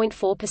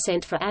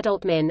 4.4% for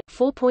adult men,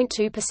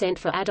 4.2%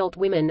 for adult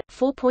women,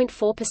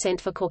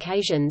 4.4% for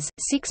Caucasians,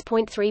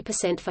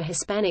 6.3% for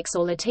Hispanics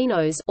or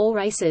Latinos all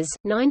races,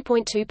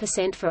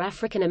 9.2% for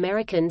African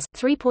Americans,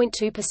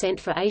 3.2%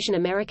 for Asian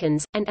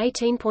Americans, and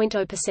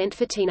 18.0%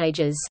 for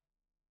teenagers.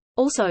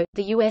 Also,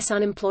 the U.S.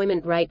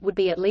 unemployment rate would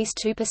be at least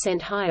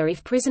 2% higher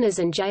if prisoners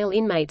and jail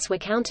inmates were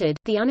counted.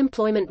 The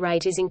unemployment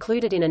rate is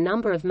included in a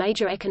number of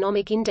major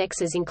economic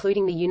indexes,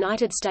 including the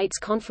United States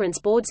Conference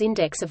Board's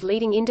Index of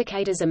Leading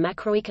Indicators, a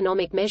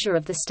macroeconomic measure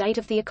of the state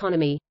of the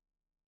economy.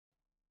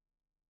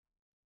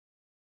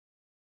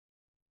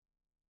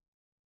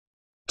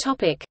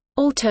 Topic: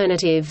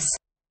 Alternatives.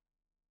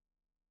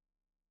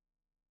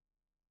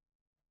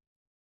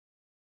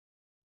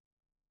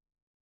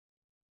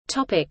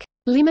 Topic: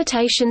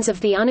 Limitations of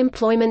the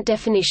unemployment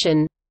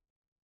definition.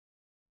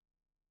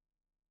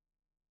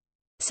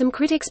 Some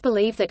critics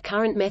believe that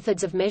current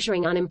methods of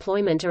measuring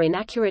unemployment are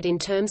inaccurate in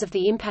terms of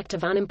the impact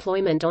of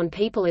unemployment on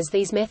people, as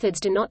these methods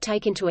do not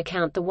take into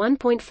account the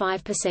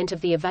 1.5% of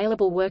the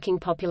available working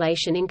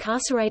population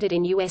incarcerated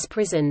in U.S.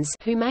 prisons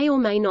who may or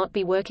may not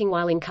be working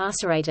while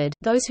incarcerated,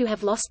 those who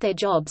have lost their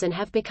jobs and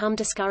have become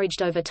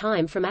discouraged over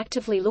time from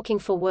actively looking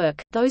for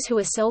work, those who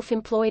are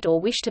self-employed or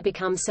wish to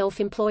become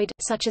self-employed,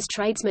 such as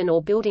tradesmen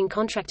or building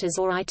contractors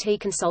or IT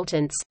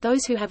consultants,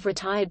 those who have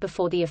retired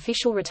before the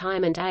official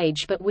retirement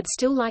age but would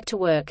still like to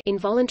work, work,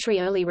 involuntary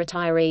early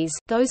retirees,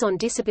 those on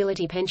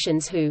disability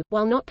pensions who,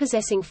 while not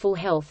possessing full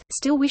health,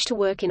 still wish to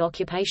work in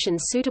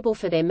occupations suitable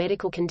for their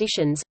medical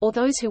conditions, or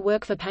those who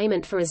work for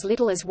payment for as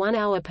little as 1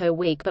 hour per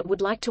week but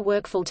would like to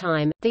work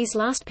full-time. These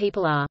last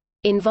people are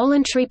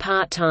involuntary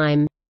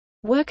part-time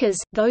workers,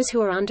 those who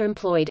are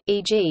underemployed,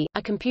 e.g.,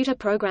 a computer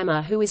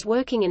programmer who is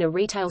working in a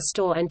retail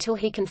store until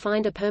he can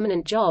find a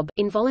permanent job,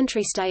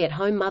 involuntary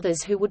stay-at-home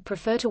mothers who would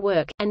prefer to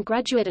work, and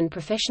graduate and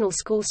professional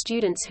school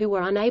students who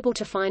were unable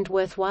to find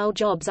worthwhile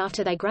jobs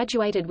after they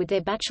graduated with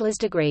their bachelor's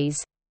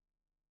degrees.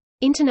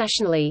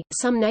 Internationally,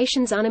 some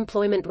nations'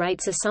 unemployment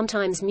rates are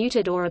sometimes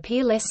muted or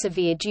appear less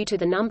severe due to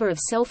the number of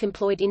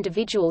self-employed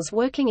individuals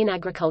working in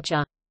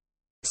agriculture.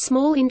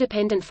 Small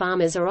independent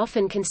farmers are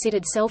often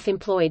considered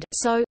self-employed,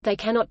 so, they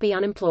cannot be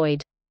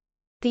unemployed.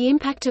 The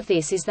impact of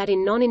this is that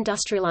in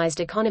non-industrialized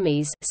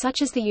economies,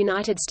 such as the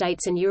United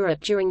States and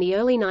Europe during the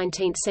early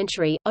 19th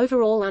century,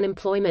 overall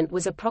unemployment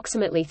was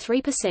approximately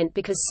 3%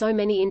 because so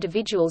many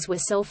individuals were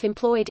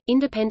self-employed,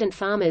 independent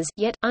farmers,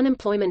 yet,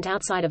 unemployment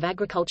outside of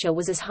agriculture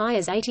was as high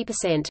as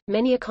 80%.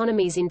 Many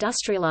economies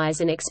industrialize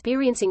and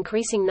experience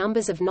increasing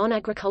numbers of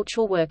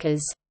non-agricultural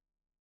workers.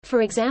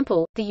 For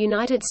example, the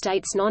United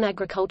States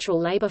non-agricultural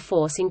labor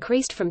force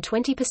increased from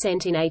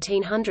 20% in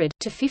 1800,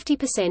 to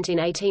 50% in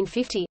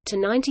 1850, to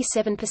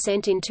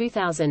 97% in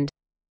 2000.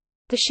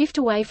 The shift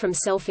away from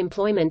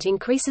self-employment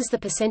increases the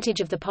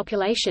percentage of the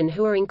population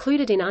who are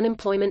included in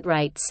unemployment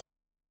rates.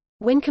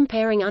 When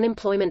comparing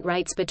unemployment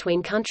rates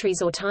between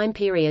countries or time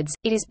periods,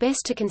 it is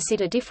best to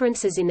consider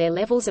differences in their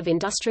levels of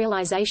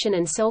industrialization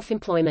and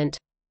self-employment.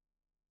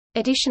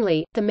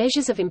 Additionally, the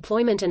measures of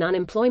employment and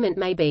unemployment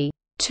may be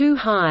too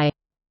high.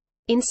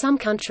 In some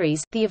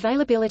countries, the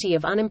availability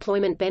of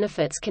unemployment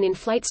benefits can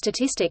inflate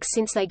statistics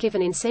since they give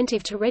an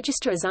incentive to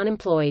register as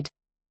unemployed.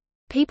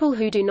 People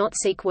who do not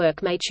seek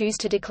work may choose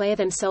to declare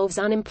themselves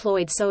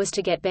unemployed so as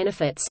to get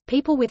benefits.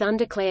 People with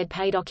undeclared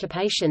paid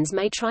occupations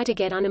may try to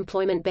get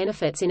unemployment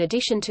benefits in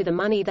addition to the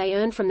money they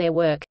earn from their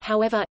work.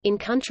 However, in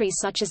countries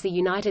such as the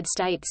United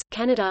States,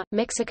 Canada,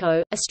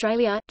 Mexico,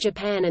 Australia,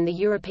 Japan and the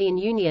European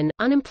Union,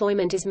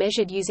 unemployment is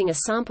measured using a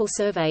sample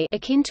survey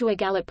akin to a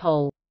Gallup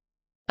poll.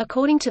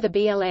 According to the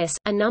BLS,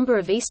 a number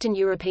of Eastern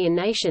European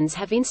nations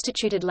have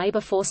instituted labor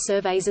force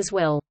surveys as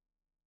well.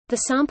 The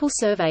sample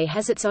survey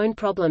has its own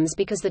problems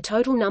because the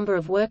total number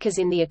of workers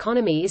in the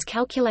economy is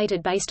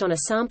calculated based on a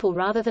sample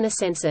rather than a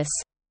census.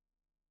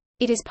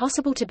 It is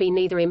possible to be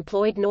neither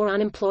employed nor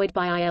unemployed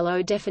by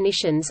ILO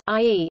definitions,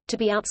 i.e., to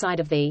be outside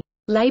of the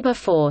labor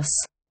force.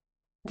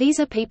 These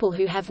are people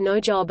who have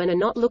no job and are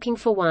not looking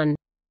for one.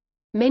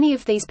 Many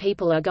of these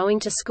people are going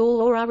to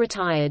school or are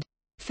retired.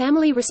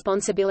 Family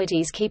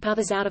responsibilities keep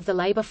others out of the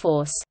labor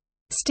force.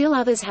 Still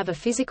others have a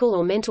physical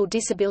or mental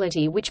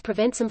disability which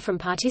prevents them from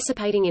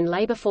participating in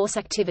labor force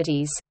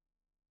activities.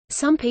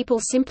 Some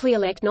people simply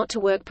elect not to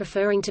work,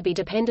 preferring to be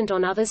dependent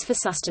on others for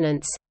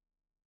sustenance.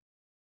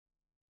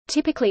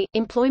 Typically,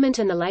 employment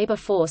and the labor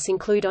force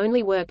include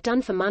only work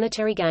done for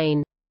monetary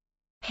gain.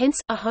 Hence,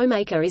 a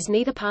homemaker is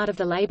neither part of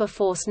the labor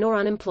force nor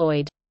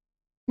unemployed.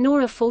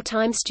 Nor are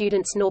full-time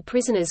students nor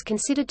prisoners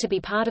considered to be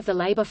part of the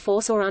labor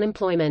force or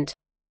unemployment.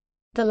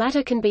 The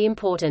latter can be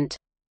important.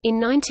 In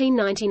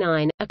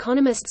 1999,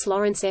 economists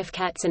Lawrence F.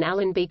 Katz and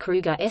Alan B.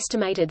 Kruger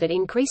estimated that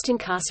increased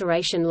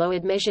incarceration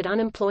lowered measured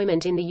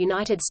unemployment in the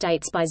United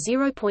States by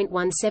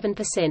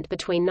 0.17%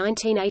 between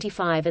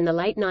 1985 and the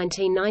late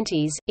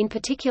 1990s. In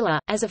particular,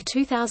 as of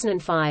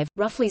 2005,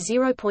 roughly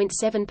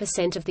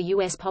 0.7% of the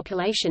U.S.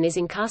 population is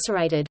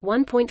incarcerated,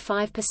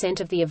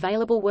 1.5% of the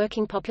available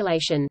working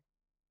population.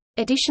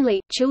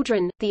 Additionally,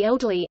 children, the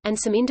elderly, and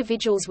some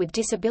individuals with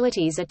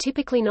disabilities are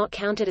typically not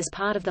counted as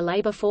part of the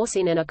labor force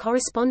and are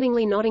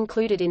correspondingly not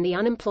included in the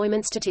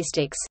unemployment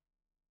statistics.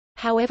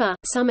 However,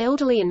 some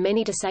elderly and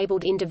many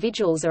disabled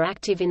individuals are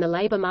active in the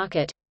labor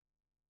market.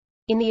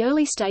 In the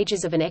early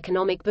stages of an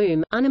economic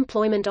boom,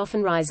 unemployment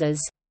often rises.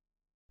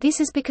 This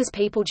is because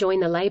people join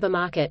the labor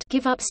market,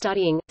 give up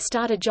studying,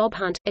 start a job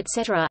hunt,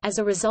 etc. as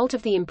a result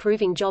of the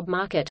improving job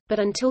market, but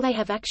until they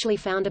have actually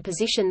found a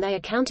position they are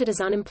counted as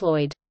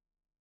unemployed.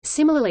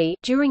 Similarly,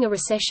 during a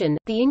recession,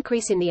 the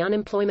increase in the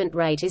unemployment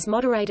rate is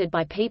moderated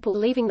by people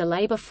leaving the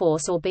labor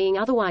force or being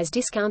otherwise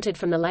discounted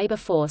from the labor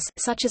force,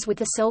 such as with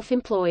the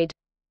self-employed.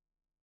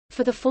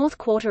 For the fourth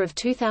quarter of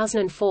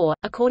 2004,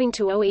 according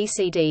to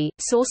OECD,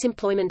 Source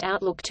Employment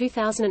Outlook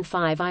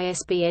 2005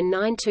 ISBN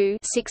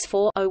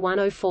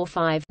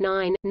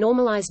 92-64-01045-9,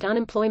 normalized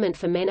unemployment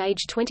for men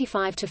aged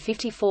 25 to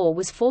 54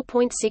 was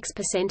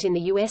 4.6% in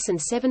the US and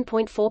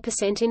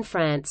 7.4% in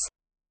France.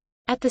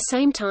 At the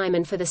same time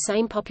and for the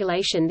same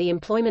population, the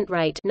employment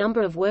rate,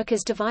 number of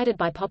workers divided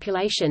by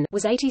population,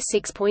 was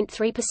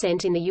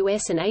 86.3% in the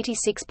US and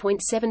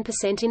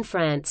 86.7% in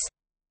France.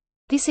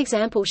 This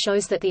example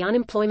shows that the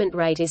unemployment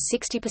rate is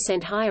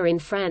 60% higher in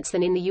France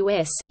than in the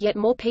US, yet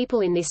more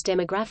people in this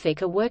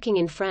demographic are working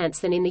in France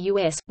than in the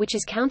US, which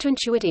is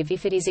counterintuitive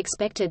if it is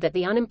expected that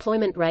the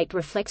unemployment rate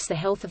reflects the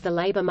health of the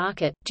labor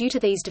market. Due to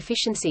these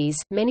deficiencies,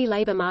 many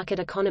labor market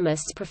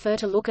economists prefer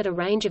to look at a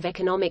range of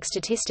economic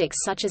statistics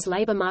such as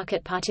labor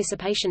market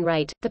participation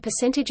rate, the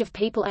percentage of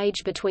people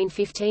aged between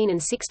 15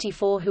 and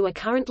 64 who are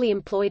currently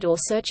employed or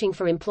searching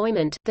for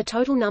employment, the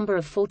total number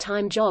of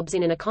full-time jobs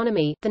in an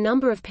economy, the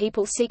number of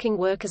people seeking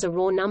work as a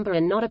raw number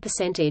and not a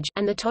percentage,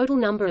 and the total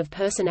number of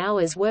person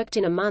hours worked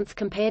in a month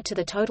compared to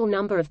the total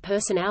number of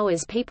person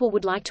hours people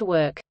would like to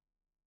work.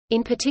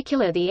 In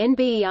particular, the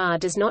NBER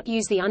does not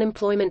use the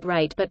unemployment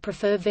rate but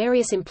prefer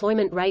various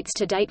employment rates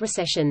to date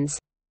recessions.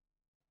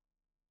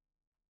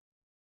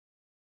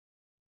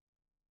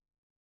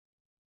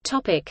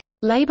 Topic: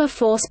 Labor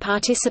force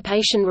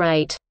participation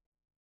rate.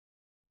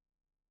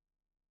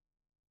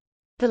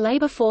 The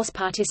labor force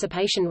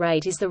participation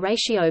rate is the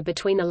ratio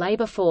between the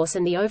labor force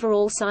and the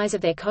overall size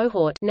of their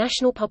cohort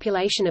national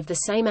population of the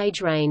same age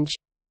range.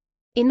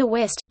 In the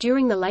West,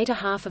 during the later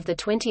half of the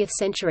 20th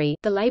century,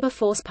 the labor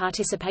force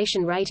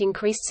participation rate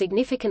increased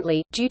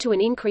significantly, due to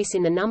an increase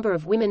in the number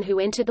of women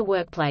who entered the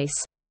workplace.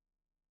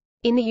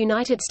 In the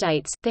United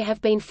States, there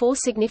have been 4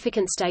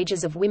 significant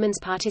stages of women's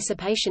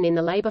participation in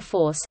the labor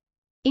force: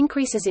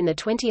 increases in the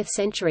 20th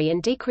century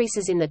and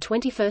decreases in the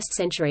 21st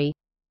century.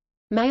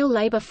 Male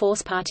labor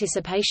force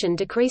participation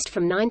decreased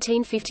from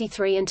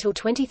 1953 until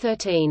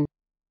 2013.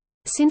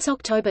 Since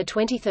October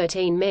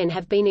 2013, men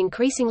have been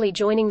increasingly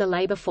joining the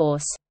labor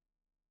force.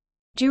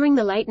 During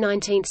the late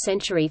 19th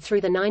century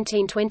through the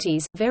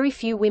 1920s, very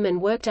few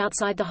women worked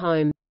outside the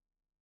home.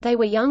 They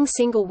were young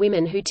single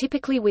women who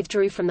typically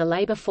withdrew from the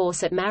labor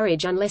force at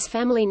marriage unless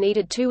family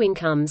needed 2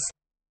 incomes.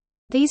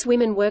 These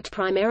women worked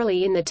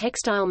primarily in the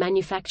textile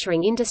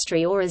manufacturing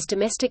industry or as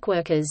domestic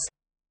workers.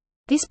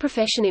 This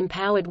profession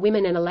empowered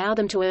women and allowed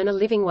them to earn a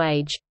living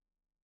wage.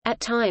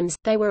 At times,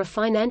 they were a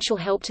financial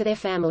help to their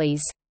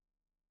families.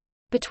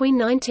 Between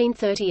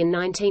 1930 and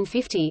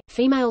 1950,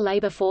 female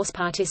labor force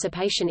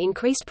participation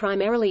increased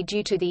primarily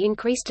due to the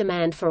increased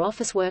demand for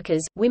office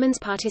workers, women's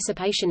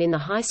participation in the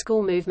high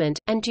school movement,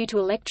 and due to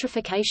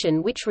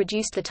electrification, which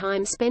reduced the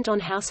time spent on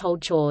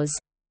household chores.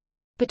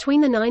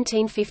 Between the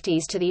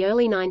 1950s to the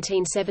early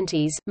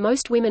 1970s,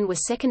 most women were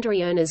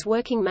secondary earners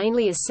working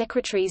mainly as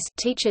secretaries,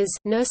 teachers,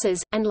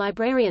 nurses, and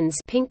librarians,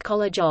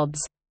 pink-collar jobs.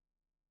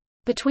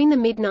 Between the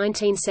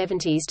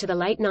mid-1970s to the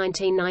late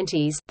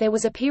 1990s, there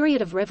was a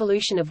period of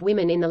revolution of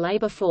women in the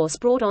labor force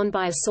brought on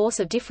by a source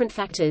of different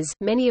factors,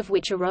 many of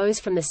which arose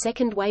from the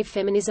second-wave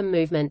feminism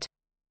movement.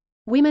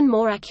 Women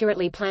more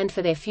accurately planned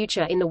for their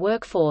future in the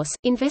workforce,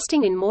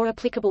 investing in more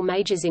applicable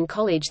majors in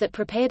college that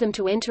prepared them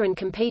to enter and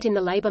compete in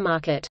the labor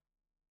market.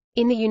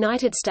 In the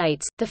United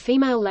States, the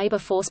female labor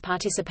force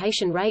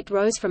participation rate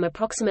rose from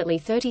approximately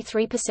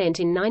 33%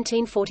 in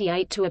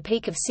 1948 to a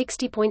peak of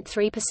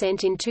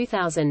 60.3% in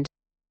 2000.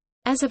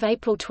 As of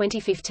April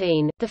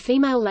 2015, the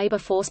female labor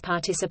force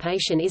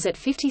participation is at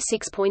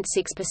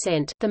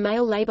 56.6%, the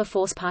male labor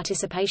force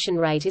participation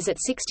rate is at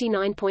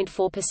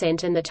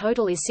 69.4% and the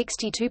total is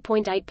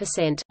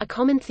 62.8%. A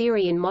common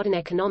theory in modern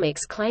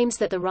economics claims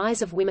that the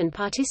rise of women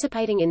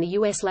participating in the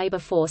U.S. labor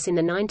force in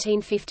the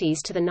 1950s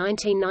to the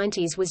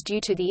 1990s was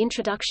due to the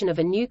introduction of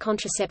a new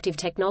contraceptive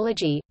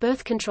technology,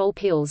 birth control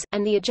pills,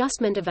 and the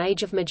adjustment of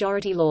age of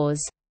majority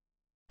laws.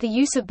 The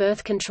use of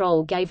birth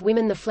control gave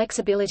women the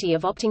flexibility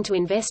of opting to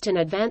invest and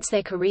advance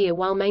their career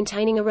while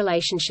maintaining a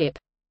relationship.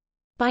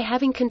 By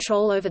having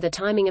control over the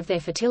timing of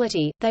their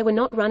fertility, they were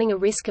not running a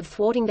risk of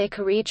thwarting their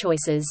career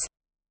choices.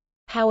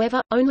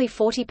 However, only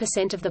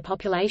 40% of the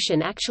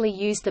population actually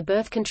used the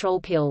birth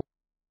control pill.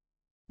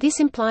 This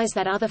implies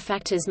that other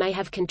factors may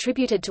have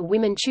contributed to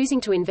women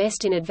choosing to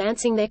invest in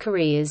advancing their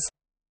careers.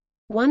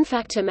 One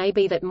factor may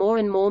be that more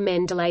and more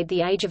men delayed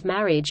the age of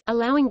marriage,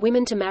 allowing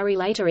women to marry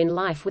later in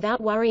life without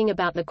worrying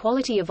about the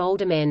quality of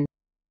older men.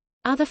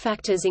 Other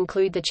factors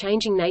include the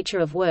changing nature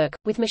of work,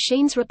 with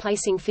machines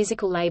replacing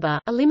physical labor,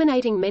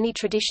 eliminating many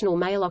traditional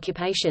male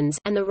occupations,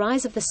 and the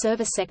rise of the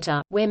service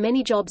sector, where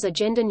many jobs are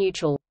gender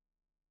neutral.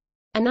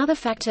 Another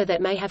factor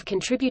that may have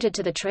contributed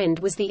to the trend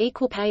was the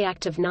Equal Pay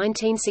Act of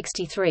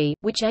 1963,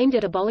 which aimed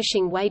at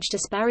abolishing wage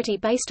disparity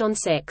based on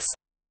sex.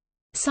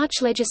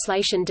 Such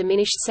legislation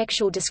diminished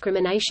sexual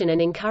discrimination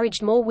and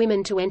encouraged more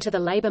women to enter the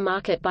labor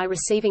market by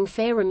receiving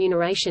fair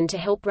remuneration to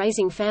help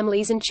raising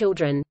families and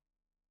children.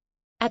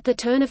 At the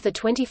turn of the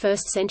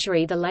 21st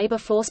century, the labor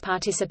force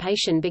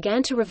participation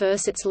began to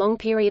reverse its long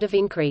period of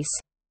increase.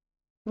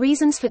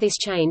 Reasons for this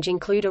change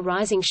include a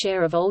rising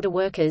share of older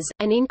workers,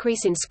 an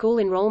increase in school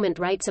enrollment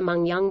rates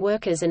among young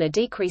workers, and a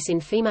decrease in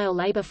female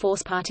labor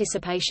force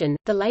participation.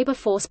 The labor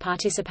force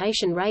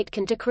participation rate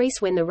can decrease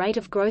when the rate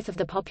of growth of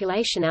the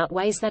population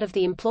outweighs that of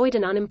the employed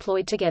and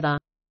unemployed together.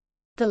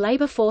 The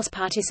labor force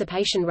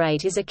participation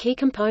rate is a key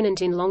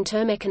component in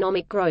long-term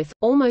economic growth,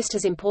 almost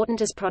as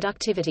important as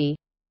productivity.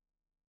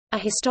 A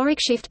historic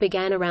shift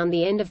began around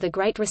the end of the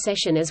Great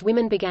Recession as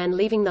women began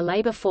leaving the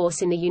labor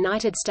force in the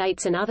United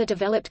States and other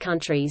developed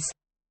countries.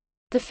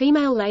 The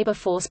female labor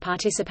force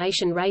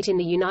participation rate in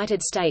the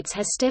United States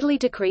has steadily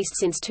decreased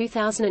since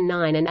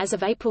 2009, and as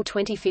of April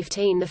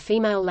 2015 the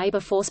female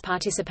labor force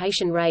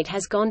participation rate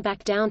has gone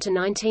back down to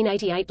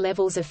 1988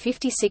 levels of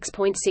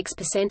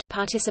 56.6%.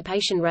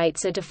 Participation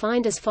rates are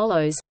defined as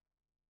follows.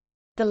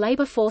 The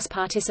labor force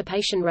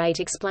participation rate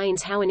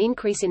explains how an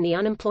increase in the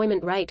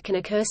unemployment rate can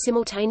occur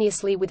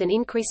simultaneously with an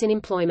increase in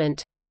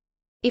employment.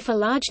 If a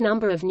large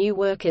number of new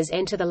workers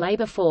enter the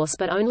labor force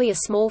but only a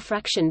small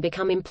fraction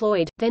become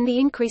employed, then the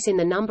increase in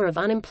the number of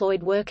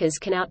unemployed workers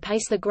can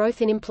outpace the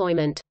growth in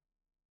employment.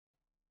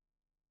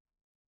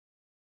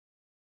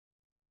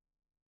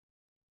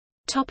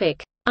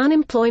 Topic: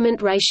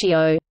 Unemployment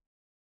ratio.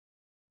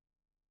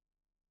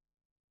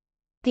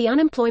 The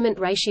unemployment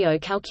ratio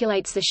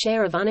calculates the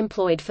share of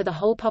unemployed for the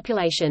whole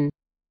population.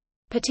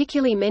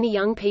 Particularly many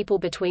young people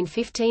between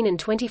 15 and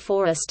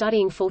 24 are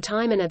studying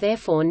full-time and are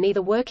therefore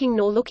neither working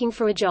nor looking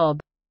for a job.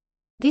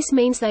 This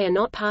means they are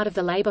not part of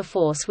the labor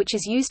force, which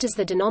is used as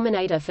the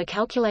denominator for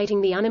calculating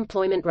the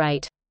unemployment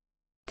rate.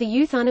 The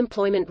youth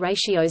unemployment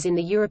ratios in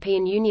the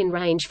European Union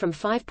range from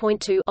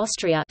 5.2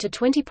 Austria to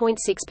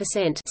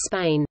 20.6%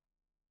 Spain.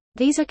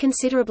 These are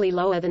considerably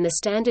lower than the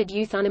standard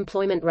youth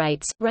unemployment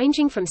rates,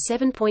 ranging from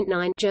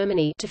 7.9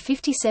 Germany to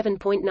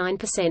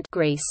 57.9%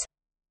 Greece.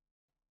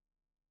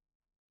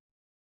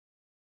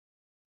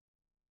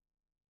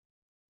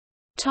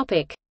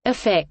 Topic: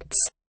 Effects.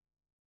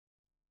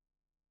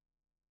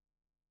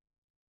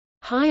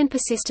 High and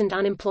persistent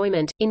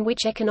unemployment, in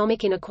which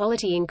economic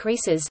inequality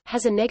increases,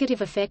 has a negative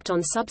effect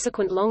on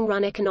subsequent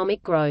long-run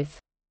economic growth.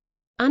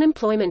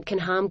 Unemployment can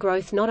harm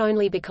growth not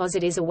only because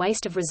it is a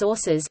waste of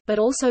resources, but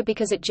also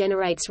because it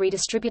generates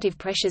redistributive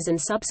pressures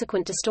and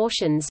subsequent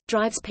distortions,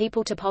 drives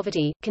people to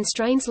poverty,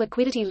 constrains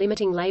liquidity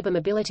limiting labor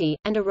mobility,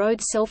 and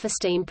erodes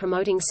self-esteem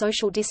promoting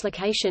social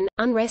dislocation,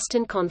 unrest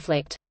and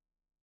conflict.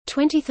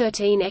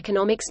 2013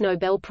 Economics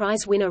Nobel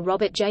Prize winner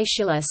Robert J.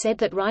 Shiller said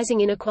that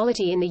rising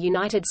inequality in the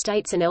United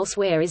States and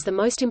elsewhere is the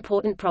most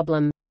important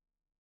problem.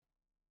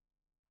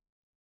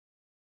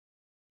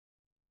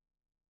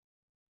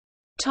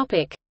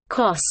 Topic: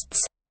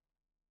 Costs.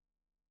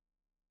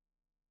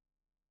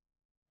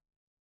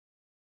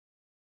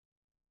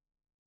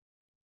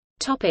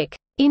 Topic: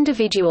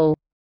 Individual.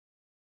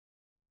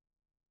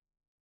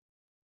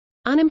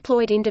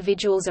 Unemployed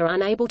individuals are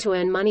unable to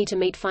earn money to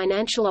meet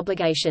financial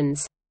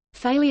obligations.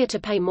 Failure to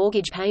pay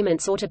mortgage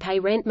payments or to pay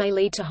rent may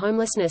lead to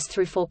homelessness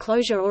through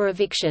foreclosure or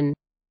eviction.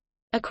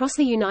 Across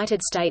the United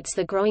States,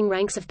 the growing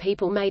ranks of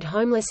people made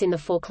homeless in the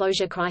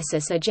foreclosure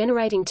crisis are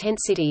generating tent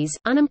cities.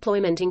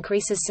 Unemployment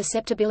increases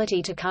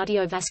susceptibility to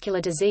cardiovascular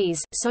disease,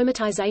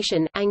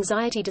 somatization,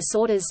 anxiety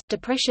disorders,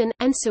 depression,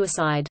 and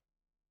suicide.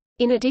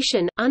 In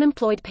addition,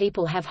 unemployed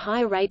people have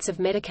higher rates of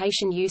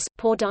medication use,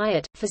 poor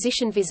diet,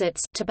 physician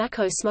visits,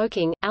 tobacco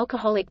smoking,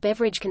 alcoholic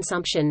beverage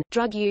consumption,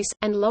 drug use,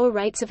 and lower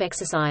rates of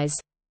exercise.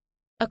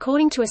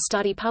 According to a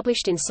study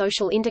published in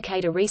Social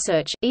Indicator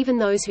Research, even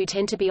those who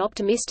tend to be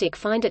optimistic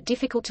find it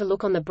difficult to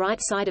look on the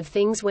bright side of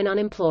things when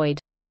unemployed.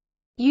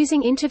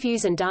 Using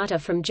interviews and data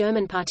from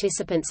German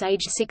participants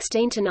aged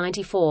 16 to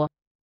 94,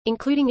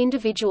 including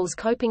individuals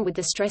coping with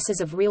the stresses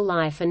of real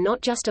life and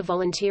not just a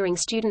volunteering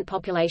student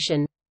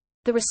population,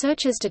 the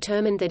researchers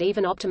determined that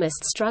even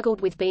optimists struggled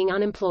with being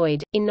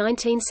unemployed. In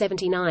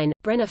 1979,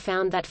 Brenner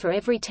found that for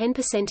every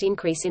 10%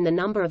 increase in the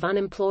number of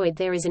unemployed,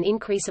 there is an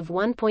increase of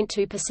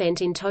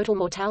 1.2% in total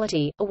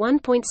mortality, a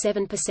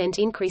 1.7%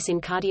 increase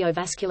in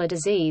cardiovascular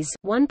disease,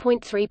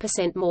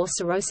 1.3% more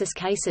cirrhosis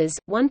cases,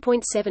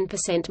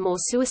 1.7% more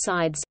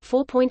suicides,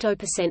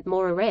 4.0%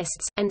 more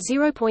arrests, and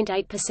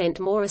 0.8%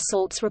 more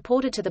assaults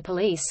reported to the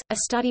police. A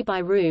study by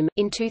Room,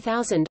 in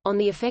 2000, on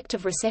the effect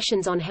of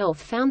recessions on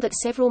health found that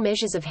several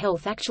measures of health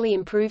actually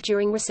improve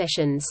during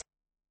recessions.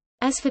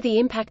 As for the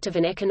impact of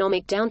an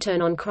economic downturn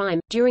on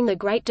crime, during the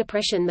Great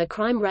Depression the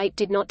crime rate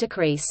did not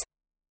decrease.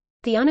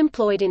 The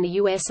unemployed in the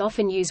U.S.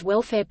 often use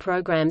welfare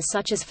programs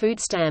such as food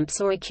stamps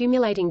or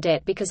accumulating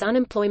debt because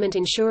unemployment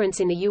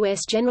insurance in the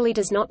U.S. generally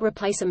does not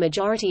replace a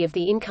majority of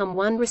the income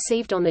one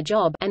received on the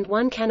job, and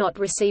one cannot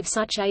receive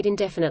such aid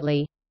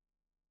indefinitely.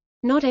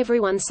 Not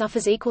everyone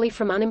suffers equally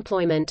from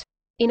unemployment.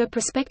 In a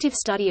prospective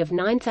study of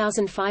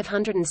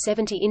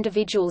 9,570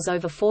 individuals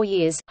over 4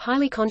 years,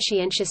 highly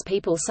conscientious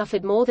people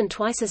suffered more than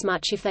twice as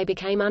much if they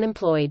became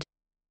unemployed.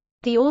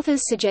 The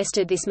authors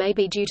suggested this may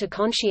be due to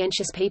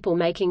conscientious people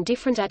making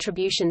different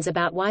attributions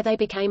about why they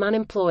became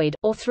unemployed,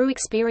 or through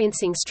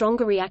experiencing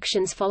stronger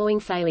reactions following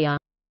failure.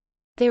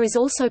 There is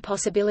also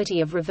possibility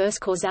of reverse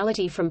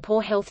causality from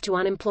poor health to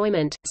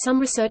unemployment.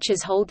 Some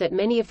researchers hold that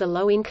many of the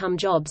low-income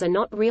jobs are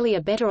not really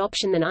a better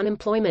option than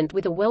unemployment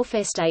with a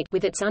welfare state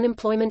with its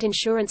unemployment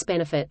insurance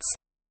benefits.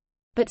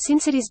 But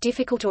since it is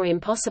difficult or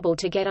impossible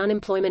to get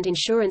unemployment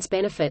insurance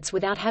benefits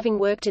without having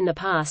worked in the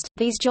past,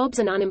 these jobs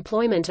and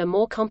unemployment are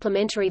more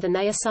complementary than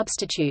they are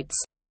substitutes.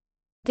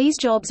 These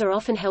jobs are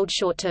often held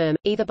short-term,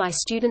 either by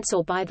students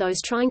or by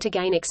those trying to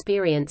gain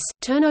experience.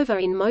 Turnover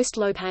in most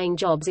low-paying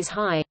jobs is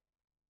high.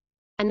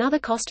 Another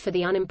cost for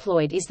the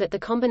unemployed is that the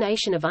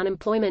combination of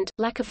unemployment,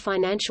 lack of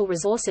financial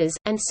resources,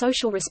 and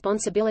social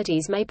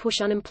responsibilities may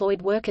push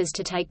unemployed workers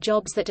to take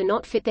jobs that do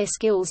not fit their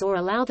skills or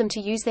allow them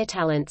to use their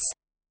talents.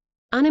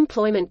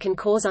 Unemployment can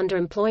cause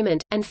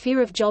underemployment, and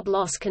fear of job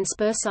loss can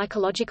spur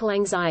psychological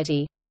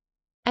anxiety.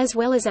 As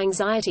well as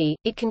anxiety,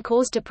 it can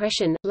cause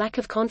depression, lack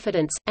of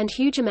confidence, and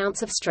huge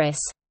amounts of stress.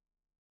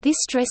 This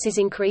stress is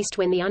increased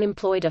when the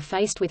unemployed are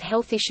faced with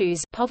health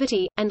issues,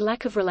 poverty, and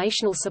lack of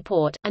relational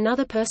support.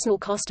 Another personal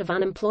cost of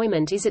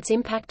unemployment is its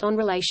impact on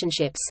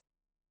relationships.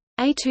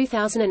 A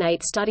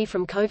 2008 study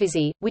from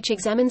Covizzi, which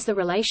examines the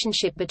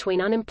relationship between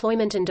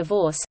unemployment and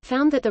divorce,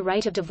 found that the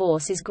rate of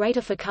divorce is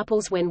greater for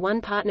couples when one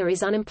partner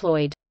is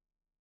unemployed.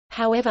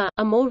 However,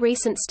 a more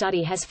recent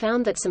study has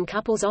found that some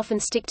couples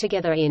often stick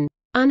together in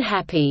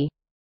unhappy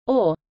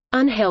or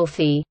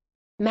unhealthy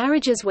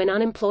marriages when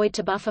unemployed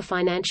to buffer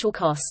financial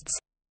costs.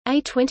 A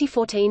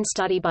 2014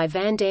 study by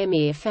Van der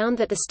Meer found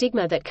that the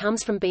stigma that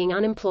comes from being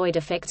unemployed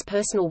affects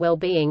personal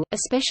well-being,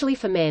 especially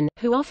for men,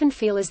 who often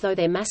feel as though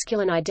their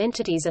masculine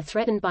identities are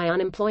threatened by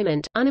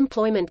unemployment.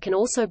 Unemployment can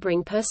also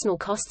bring personal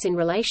costs in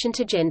relation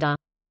to gender.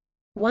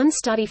 One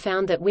study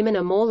found that women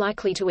are more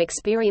likely to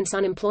experience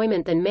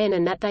unemployment than men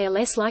and that they are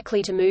less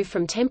likely to move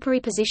from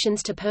temporary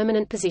positions to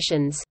permanent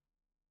positions.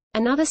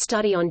 Another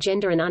study on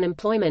gender and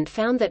unemployment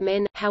found that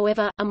men,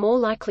 however, are more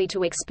likely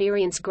to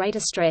experience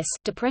greater stress,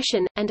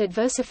 depression, and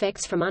adverse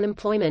effects from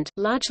unemployment,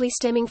 largely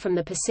stemming from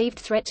the perceived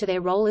threat to their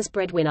role as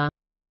breadwinner.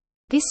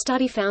 This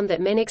study found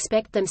that men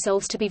expect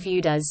themselves to be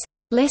viewed as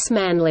less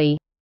manly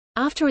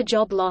after a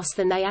job loss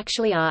than they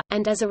actually are,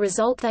 and as a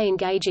result they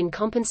engage in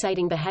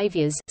compensating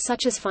behaviors,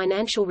 such as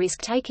financial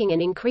risk-taking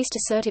and increased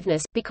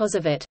assertiveness, because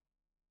of it.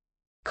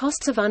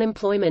 Costs of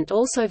unemployment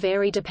also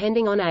vary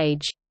depending on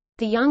age.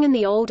 The young and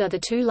the old are the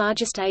two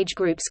largest age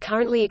groups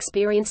currently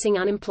experiencing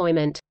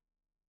unemployment.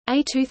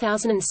 A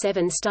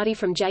 2007 study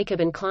from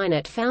Jacob and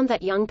Kleinert found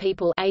that young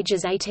people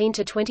ages 18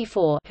 to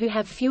 24 who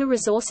have fewer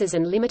resources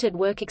and limited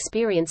work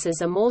experiences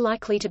are more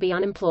likely to be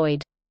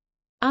unemployed.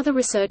 Other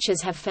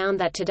researchers have found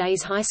that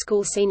today's high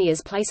school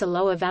seniors place a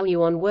lower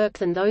value on work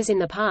than those in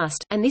the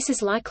past, and this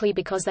is likely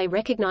because they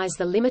recognize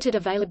the limited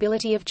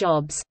availability of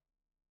jobs.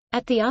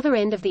 At the other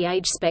end of the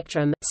age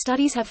spectrum,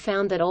 studies have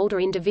found that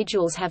older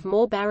individuals have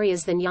more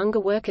barriers than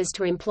younger workers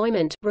to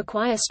employment,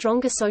 require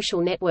stronger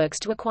social networks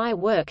to acquire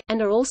work,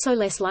 and are also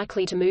less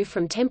likely to move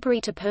from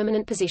temporary to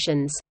permanent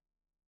positions.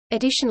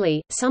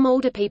 Additionally, some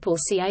older people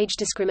see age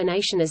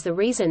discrimination as the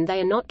reason they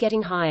are not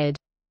getting hired.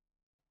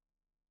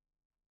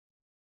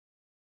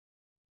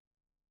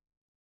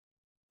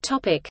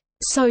 Topic: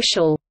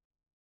 Social.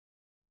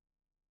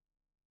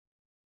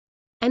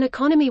 An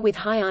economy with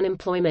high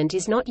unemployment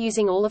is not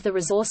using all of the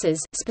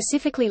resources,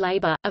 specifically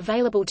labor,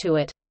 available to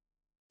it.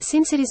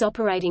 Since it is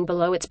operating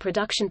below its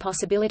production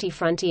possibility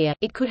frontier,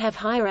 it could have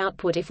higher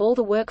output if all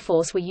the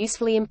workforce were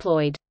usefully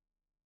employed.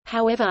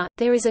 However,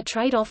 there is a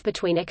trade-off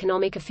between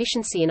economic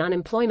efficiency and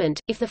unemployment.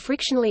 If the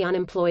frictionally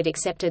unemployed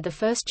accepted the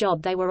first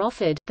job they were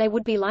offered, they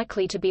would be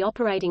likely to be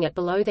operating at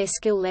below their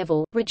skill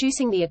level,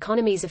 reducing the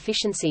economy's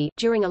efficiency.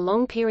 During a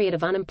long period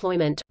of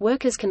unemployment,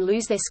 workers can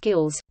lose their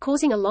skills,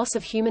 causing a loss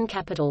of human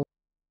capital.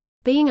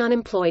 Being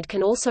unemployed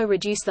can also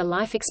reduce the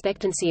life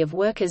expectancy of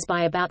workers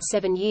by about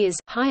 7 years.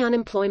 High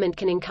unemployment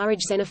can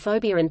encourage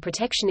xenophobia and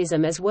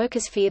protectionism as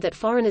workers fear that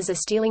foreigners are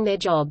stealing their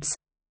jobs.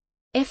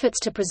 Efforts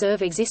to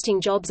preserve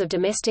existing jobs of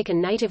domestic and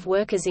native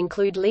workers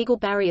include legal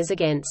barriers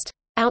against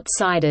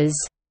outsiders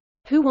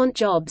who want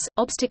jobs,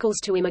 obstacles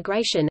to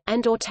immigration,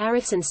 and/or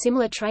tariffs and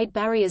similar trade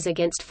barriers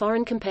against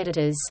foreign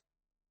competitors.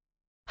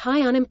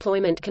 High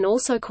unemployment can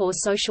also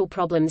cause social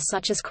problems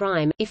such as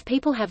crime. If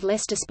people have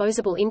less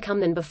disposable income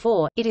than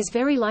before, it is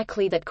very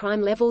likely that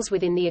crime levels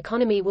within the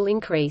economy will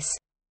increase.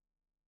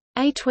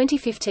 A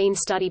 2015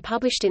 study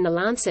published in The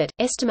Lancet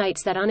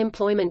estimates that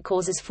unemployment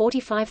causes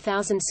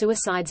 45,000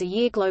 suicides a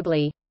year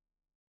globally.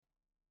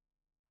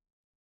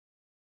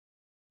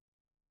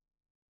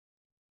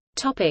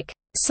 Topic: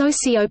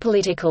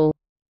 Socio-political.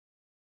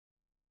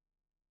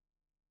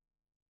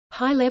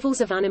 High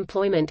levels of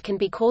unemployment can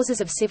be causes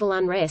of civil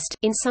unrest,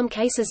 in some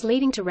cases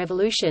leading to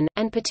revolution,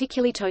 and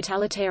particularly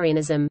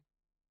totalitarianism.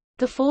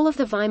 The fall of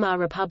the Weimar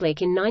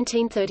Republic in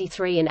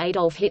 1933 and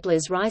Adolf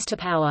Hitler's rise to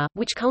power,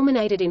 which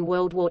culminated in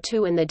World War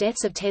II and the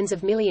deaths of tens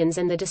of millions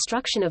and the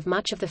destruction of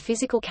much of the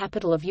physical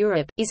capital of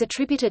Europe, is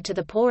attributed to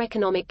the poor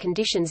economic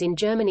conditions in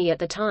Germany at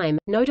the time,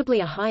 notably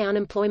a high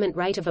unemployment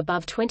rate of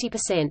above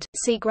 20%.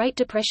 See Great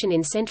Depression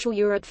in Central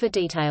Europe for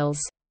details.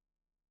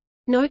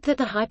 Note that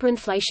the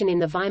hyperinflation in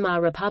the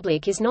Weimar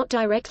Republic is not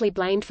directly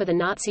blamed for the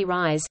Nazi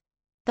rise.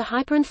 The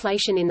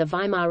hyperinflation in the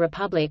Weimar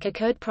Republic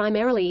occurred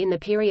primarily in the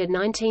period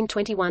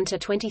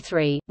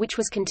 1921–23, which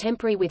was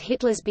contemporary with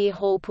Hitler's beer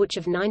hall putsch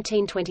of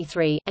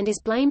 1923, and is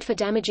blamed for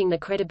damaging the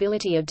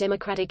credibility of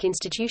democratic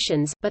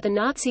institutions, but the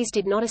Nazis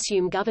did not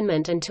assume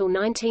government until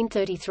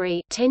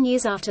 1933, 10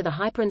 years after the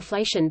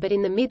hyperinflation but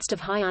in the midst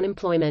of high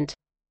unemployment.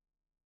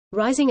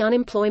 Rising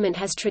unemployment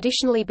has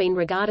traditionally been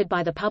regarded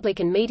by the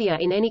public and media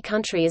in any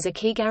country as a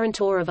key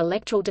guarantor of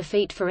electoral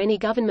defeat for any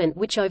government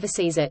which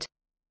oversees it.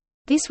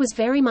 This was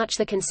very much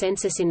the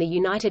consensus in the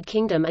United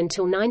Kingdom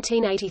until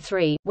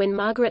 1983, when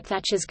Margaret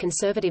Thatcher's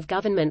Conservative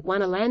government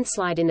won a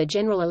landslide in the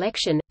general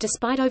election,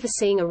 despite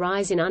overseeing a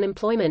rise in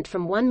unemployment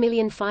from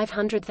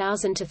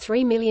 1,500,000 to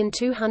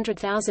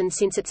 3,200,000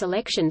 since its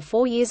election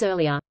 4 years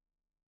earlier.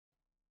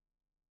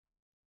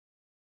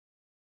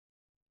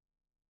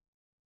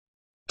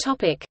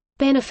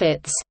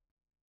 Benefits.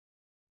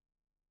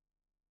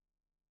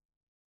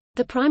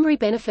 The primary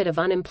benefit of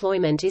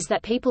unemployment is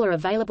that people are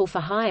available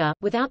for hire,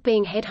 without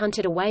being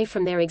headhunted away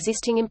from their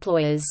existing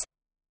employers.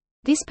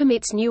 This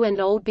permits new and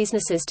old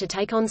businesses to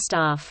take on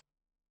staff.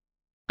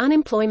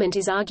 Unemployment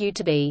is argued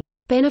to be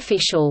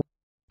beneficial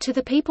to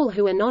the people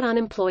who are not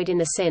unemployed in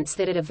the sense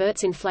that it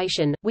averts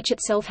inflation, which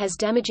itself has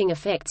damaging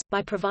effects,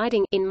 by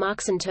providing, in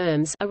Marxian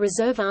terms, a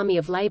reserve army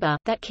of labor,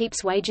 that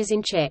keeps wages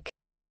in check.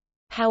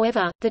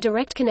 However, the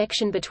direct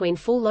connection between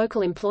full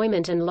local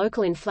employment and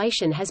local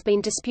inflation has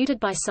been disputed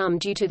by some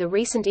due to the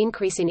recent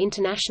increase in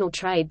international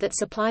trade that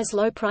supplies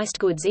low-priced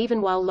goods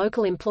even while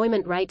local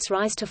employment rates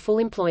rise to full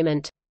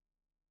employment.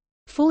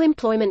 Full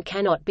employment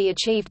cannot be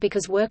achieved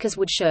because workers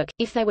would shirk,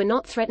 if they were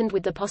not threatened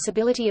with the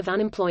possibility of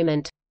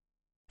unemployment.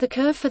 The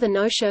curve for the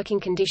no-shirking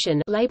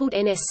condition, labeled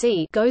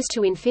NSC, goes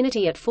to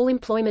infinity at full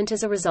employment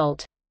as a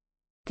result.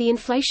 The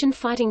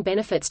inflation-fighting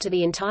benefits to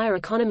the entire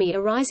economy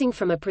arising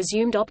from a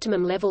presumed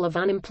optimum level of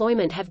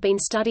unemployment have been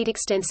studied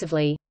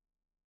extensively.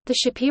 The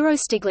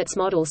Shapiro-Stiglitz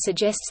model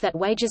suggests that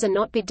wages are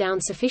not bid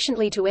down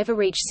sufficiently to ever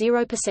reach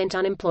 0%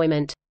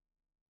 unemployment.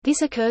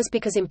 This occurs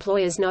because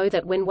employers know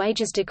that when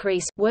wages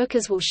decrease,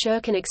 workers will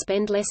shirk and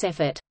expend less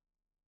effort.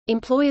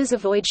 Employers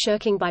avoid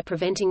shirking by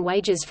preventing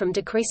wages from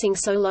decreasing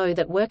so low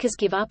that workers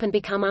give up and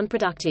become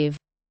unproductive.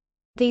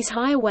 These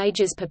higher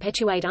wages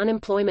perpetuate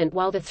unemployment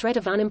while the threat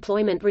of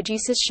unemployment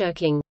reduces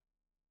shirking.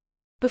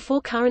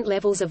 Before current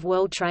levels of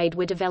world trade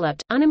were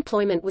developed,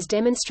 unemployment was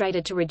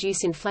demonstrated to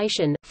reduce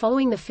inflation,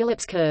 following the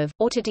Phillips curve,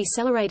 or to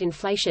decelerate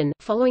inflation,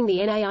 following the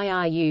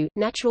NAIRU,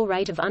 natural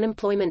rate of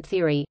unemployment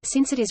theory,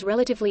 since it is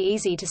relatively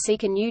easy to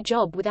seek a new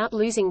job without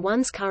losing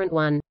one's current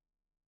one.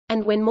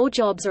 And when more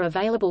jobs are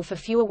available for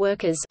fewer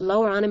workers,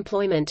 lower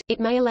unemployment, it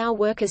may allow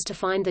workers to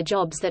find the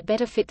jobs that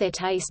better fit their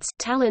tastes,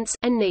 talents,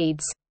 and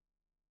needs.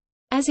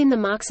 As in the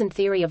Marxian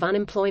theory of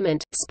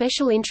unemployment,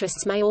 special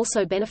interests may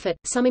also benefit.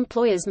 Some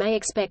employers may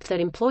expect that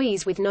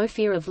employees with no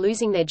fear of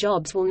losing their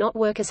jobs will not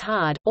work as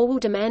hard, or will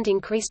demand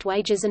increased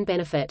wages and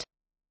benefit.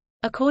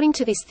 According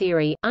to this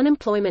theory,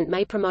 unemployment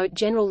may promote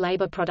general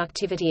labor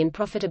productivity and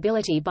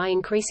profitability by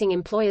increasing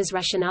employers'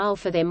 rationale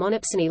for their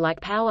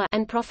monopsony-like power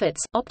and profits.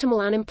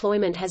 Optimal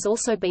unemployment has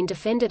also been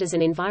defended as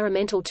an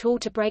environmental tool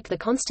to break the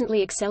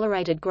constantly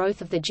accelerated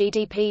growth of the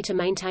GDP to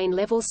maintain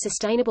levels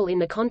sustainable in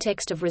the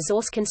context of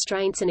resource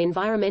constraints and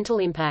environmental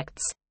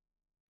impacts.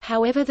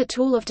 However, the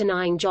tool of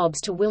denying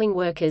jobs to willing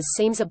workers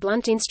seems a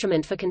blunt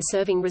instrument for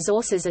conserving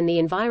resources and the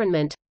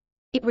environment.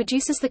 It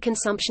reduces the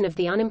consumption of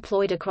the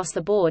unemployed across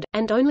the board,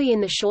 and only in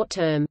the short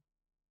term.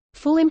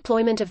 Full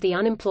employment of the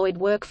unemployed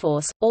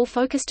workforce, all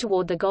focused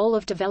toward the goal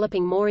of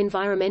developing more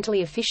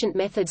environmentally efficient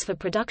methods for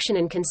production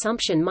and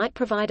consumption, might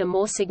provide a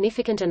more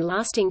significant and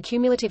lasting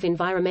cumulative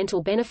environmental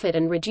benefit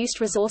and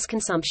reduced resource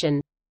consumption.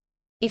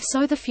 If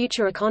so, the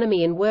future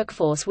economy and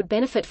workforce would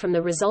benefit from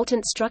the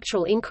resultant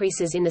structural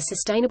increases in the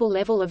sustainable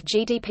level of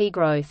GDP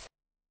growth.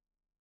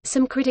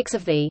 Some critics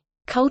of the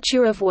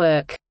culture of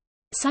work,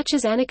 such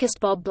as anarchist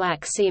Bob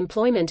Black, see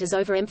employment as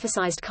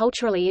overemphasized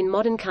culturally in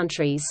modern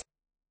countries.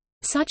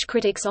 Such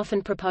critics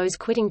often propose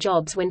quitting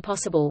jobs when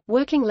possible,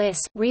 working less,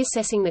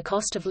 reassessing the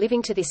cost of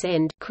living to this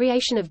end,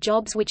 creation of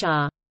jobs which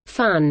are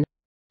fun,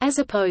 as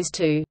opposed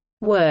to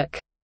work,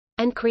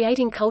 and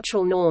creating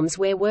cultural norms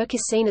where work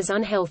is seen as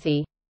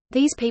unhealthy.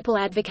 These people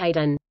advocate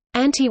an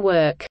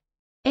anti-work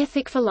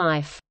ethic for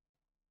life.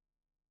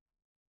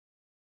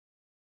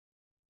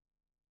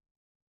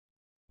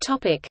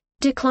 Topic: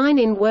 Decline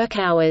in work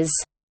hours.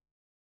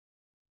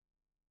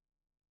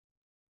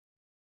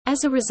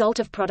 As a result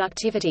of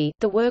productivity,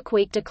 the work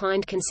week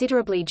declined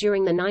considerably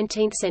during the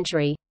 19th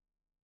century.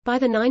 By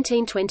the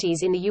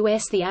 1920s in the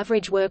U.S. the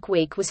average work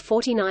week was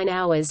 49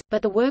 hours,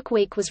 but the work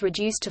week was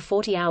reduced to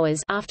 40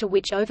 hours, after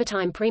which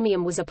overtime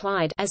premium was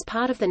applied, as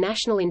part of the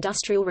National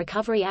Industrial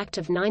Recovery Act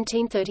of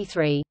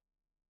 1933.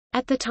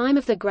 At the time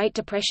of the Great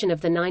Depression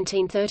of the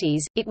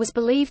 1930s, it was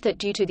believed that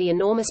due to the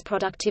enormous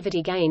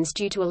productivity gains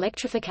due to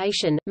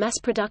electrification, mass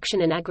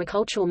production and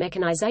agricultural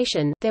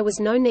mechanization, there was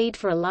no need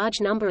for a large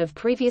number of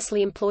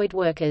previously employed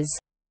workers.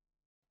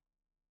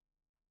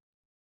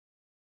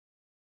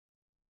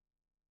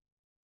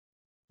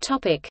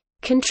 Topic: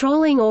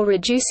 Controlling or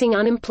reducing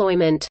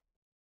unemployment.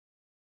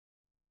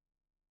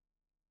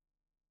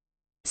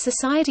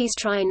 Societies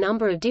try a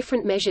number of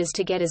different measures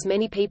to get as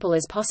many people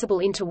as possible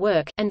into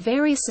work, and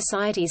various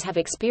societies have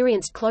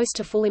experienced close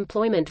to full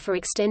employment for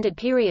extended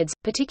periods,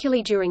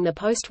 particularly during the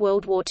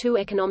post-World War II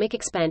economic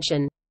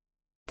expansion.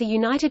 The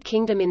United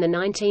Kingdom in the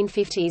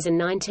 1950s and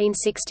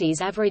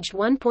 1960s averaged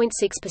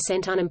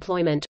 1.6%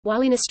 unemployment,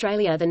 while in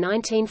Australia the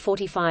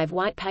 1945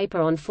 White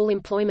Paper on Full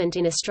Employment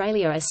in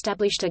Australia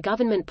established a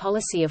government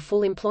policy of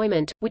full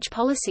employment, which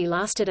policy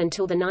lasted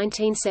until the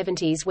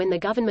 1970s when the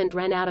government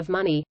ran out of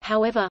money.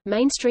 However,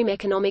 mainstream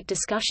economic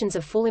discussions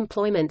of full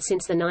employment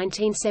since the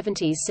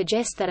 1970s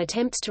suggest that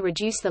attempts to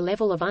reduce the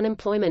level of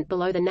unemployment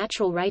below the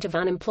natural rate of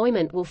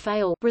unemployment will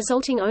fail,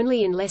 resulting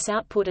only in less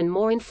output and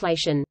more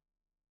inflation.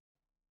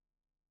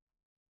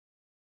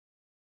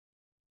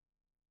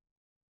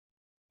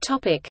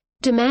 Topic: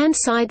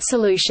 Demand-side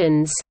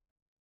solutions.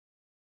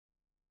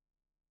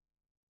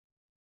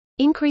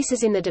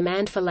 Increases in the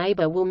demand for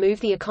labor will move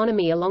the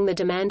economy along the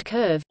demand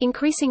curve,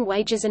 increasing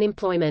wages and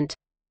employment.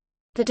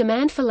 The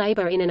demand for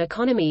labor in an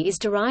economy is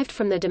derived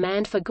from the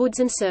demand for goods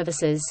and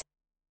services.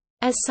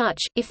 As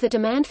such, if the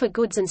demand for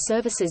goods and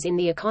services in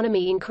the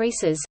economy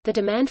increases, the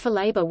demand for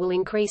labor will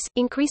increase,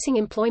 increasing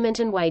employment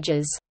and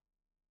wages.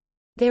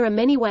 There are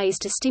many ways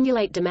to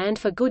stimulate demand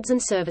for goods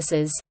and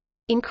services.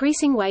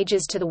 Increasing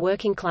wages to the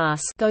working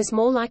class, those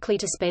more likely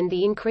to spend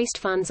the increased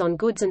funds on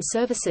goods and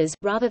services,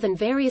 rather than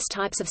various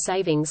types of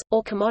savings,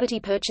 or commodity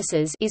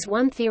purchases, is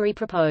one theory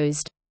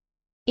proposed.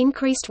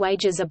 Increased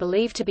wages are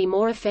believed to be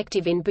more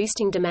effective in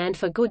boosting demand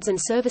for goods and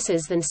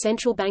services than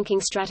central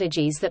banking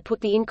strategies that put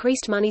the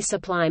increased money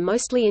supply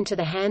mostly into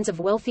the hands of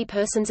wealthy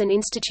persons and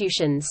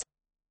institutions.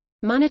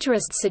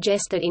 Monetarists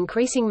suggest that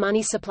increasing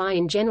money supply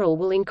in general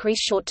will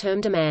increase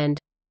short-term demand.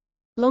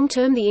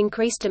 Long-term, the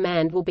increased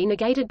demand will be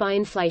negated by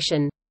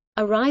inflation.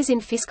 A rise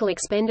in fiscal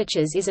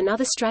expenditures is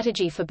another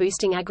strategy for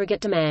boosting aggregate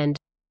demand.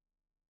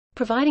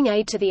 Providing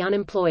aid to the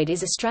unemployed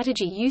is a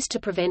strategy used to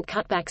prevent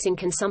cutbacks in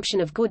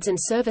consumption of goods and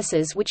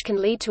services, which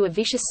can lead to a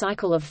vicious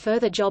cycle of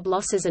further job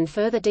losses and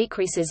further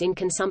decreases in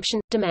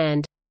consumption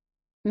demand.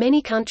 Many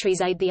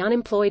countries aid the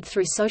unemployed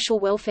through social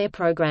welfare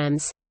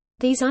programs.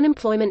 These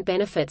unemployment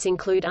benefits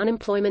include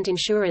unemployment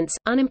insurance,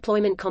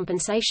 unemployment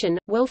compensation,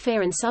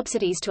 welfare and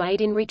subsidies to aid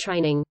in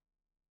retraining.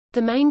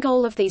 The main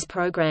goal of these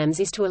programs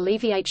is to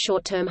alleviate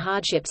short-term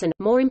hardships and,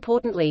 more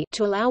importantly,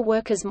 to allow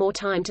workers more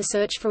time to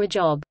search for a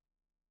job.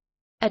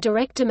 A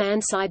direct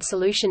demand-side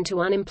solution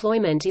to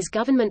unemployment is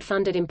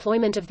government-funded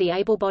employment of the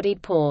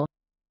able-bodied poor.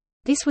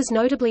 This was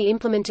notably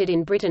implemented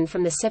in Britain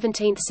from the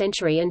 17th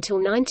century until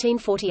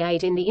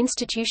 1948 in the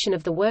institution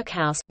of the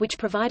workhouse, which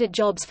provided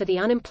jobs for the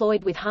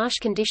unemployed with harsh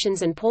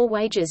conditions and poor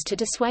wages to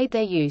dissuade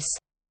their use.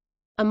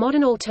 A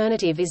modern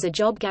alternative is a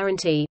job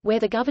guarantee, where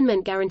the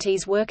government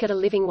guarantees work at a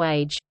living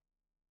wage.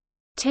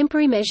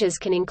 Temporary measures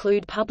can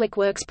include public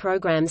works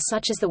programs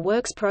such as the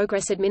Works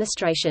Progress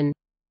Administration.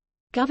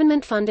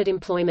 Government-funded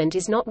employment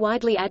is not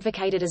widely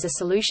advocated as a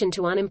solution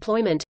to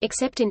unemployment,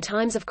 except in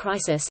times of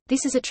crisis.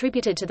 This is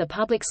attributed to the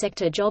public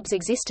sector jobs'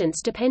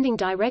 existence depending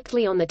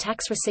directly on the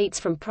tax receipts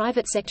from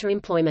private sector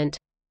employment.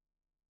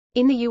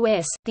 In the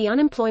U.S., the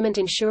unemployment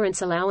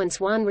insurance allowance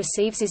one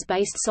receives is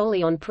based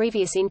solely on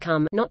previous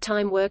income, not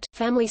time worked,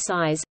 family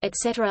size,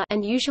 etc.,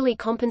 and usually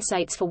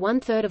compensates for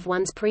one-third of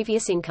one's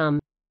previous income.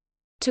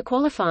 To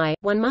qualify,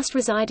 one must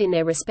reside in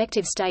their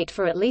respective state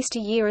for at least a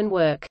year and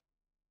work.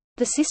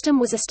 The system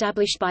was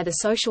established by the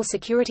Social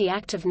Security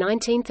Act of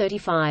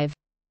 1935.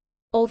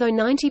 Although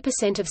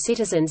 90% of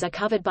citizens are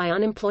covered by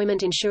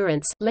unemployment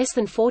insurance, less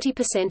than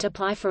 40%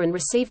 apply for and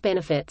receive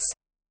benefits.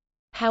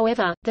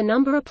 However, the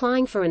number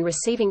applying for and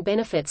receiving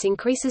benefits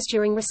increases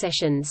during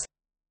recessions.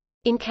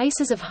 In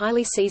cases of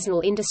highly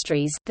seasonal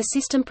industries, the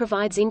system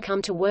provides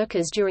income to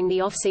workers during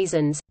the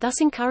off-seasons,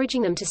 thus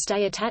encouraging them to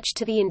stay attached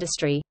to the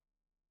industry.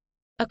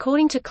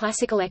 According to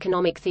classical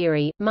economic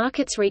theory,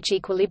 markets reach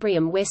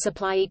equilibrium where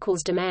supply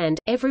equals demand.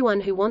 Everyone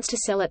who wants to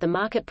sell at the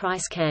market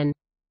price can.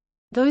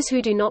 Those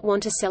who do not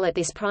want to sell at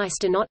this price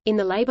do not. In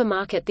the labor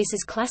market, this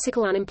is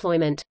classical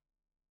unemployment.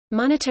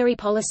 Monetary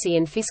policy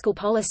and fiscal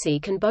policy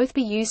can both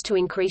be used to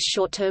increase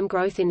short-term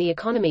growth in the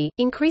economy,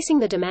 increasing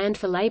the demand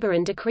for labor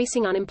and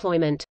decreasing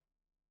unemployment.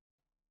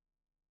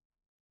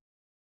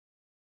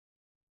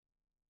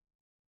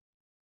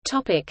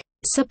 Topic: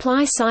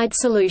 Supply-side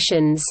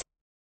solutions.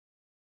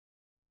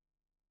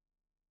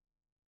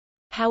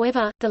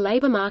 However, the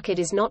labor market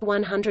is not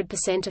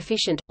 100%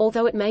 efficient,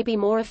 although it may be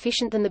more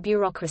efficient than the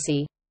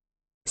bureaucracy.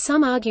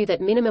 Some argue that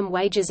minimum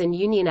wages and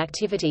union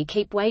activity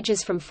keep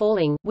wages from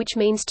falling, which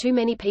means too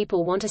many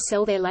people want to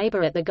sell their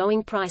labor at the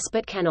going price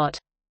but cannot.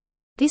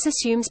 This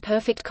assumes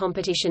perfect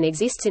competition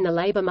exists in the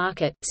labor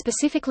market,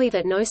 specifically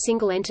that no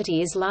single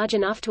entity is large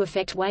enough to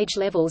affect wage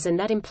levels and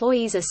that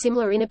employees are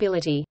similar in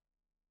ability.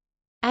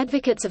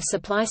 Advocates of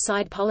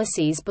supply-side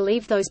policies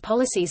believe those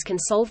policies can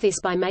solve this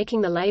by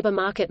making the labor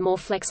market more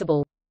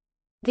flexible.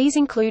 These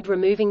include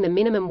removing the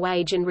minimum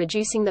wage and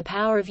reducing the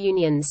power of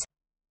unions.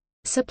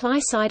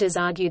 Supply-siders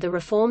argue the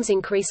reforms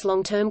increase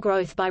long-term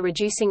growth by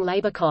reducing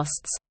labor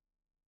costs.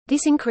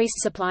 This increased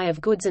supply of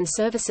goods and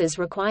services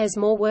requires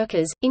more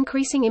workers,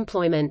 increasing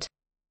employment.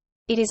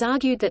 It is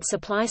argued that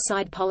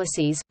supply-side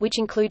policies, which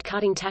include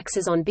cutting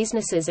taxes on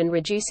businesses and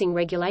reducing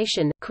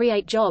regulation,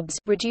 create jobs,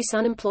 reduce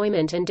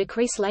unemployment and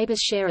decrease labor's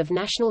share of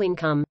national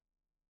income.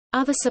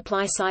 Other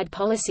supply-side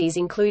policies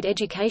include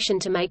education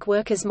to make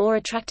workers more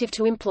attractive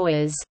to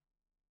employers.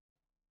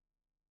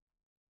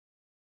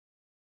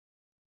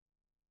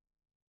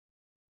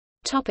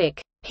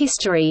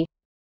 History.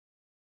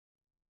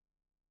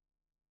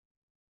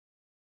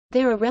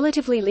 There are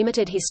relatively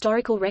limited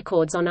historical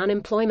records on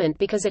unemployment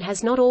because it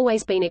has not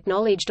always been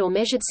acknowledged or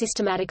measured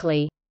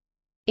systematically.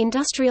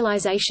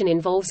 Industrialization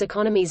involves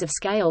economies of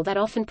scale that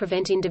often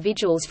prevent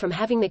individuals from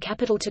having the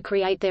capital to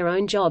create their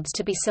own jobs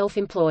to be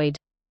self-employed.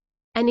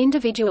 An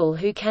individual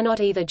who cannot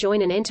either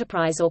join an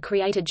enterprise or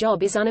create a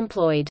job is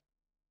unemployed.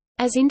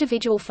 As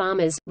individual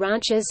farmers,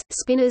 ranchers,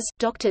 spinners,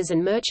 doctors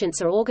and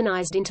merchants are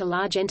organized into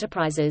large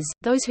enterprises,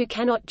 those who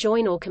cannot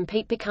join or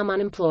compete become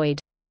unemployed.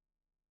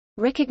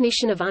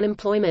 Recognition of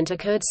unemployment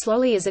occurred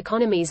slowly as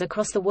economies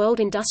across the world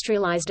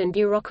industrialized and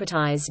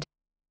bureaucratized.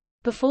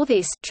 Before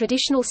this,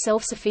 traditional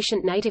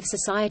self-sufficient native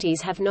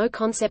societies have no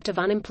concept of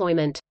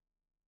unemployment.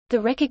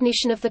 The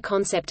recognition of the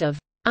concept of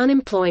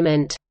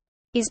unemployment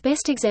is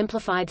best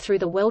exemplified through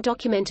the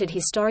well-documented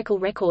historical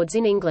records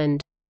in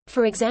England.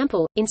 For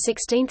example, in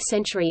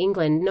 16th-century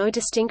England no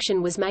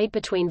distinction was made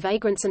between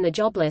vagrants and the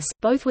jobless,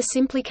 both were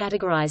simply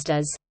categorized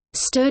as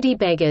sturdy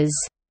beggars,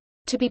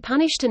 to be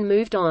punished and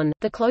moved on.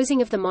 The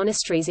closing of the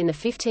monasteries in the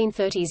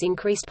 1530s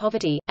increased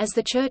poverty, as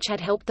the Church had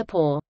helped the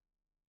poor.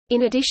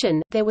 In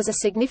addition, there was a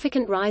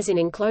significant rise in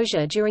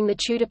enclosure during the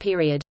Tudor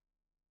period.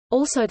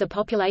 Also the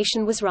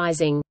population was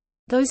rising.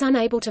 Those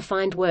unable to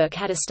find work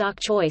had a stark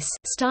choice: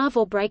 starve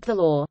or break the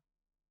law.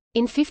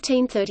 In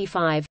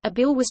 1535, a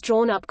bill was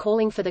drawn up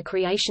calling for the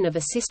creation of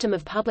a system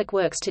of public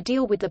works to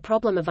deal with the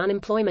problem of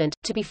unemployment,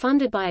 to be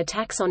funded by a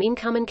tax on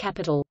income and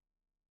capital.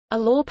 A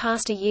law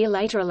passed a year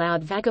later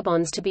allowed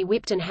vagabonds to be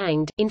whipped and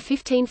hanged. In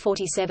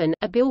 1547,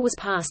 a bill was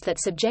passed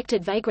that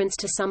subjected vagrants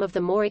to some of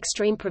the more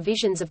extreme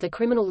provisions of the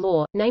criminal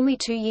law, namely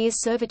 2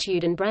 years'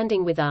 servitude and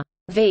branding with a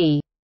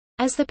V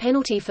as the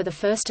penalty for the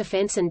first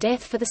offence and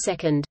death for the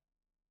second.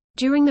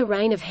 During the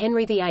reign of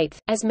Henry VIII,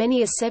 as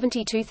many as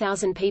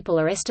 72,000 people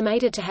are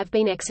estimated to have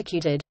been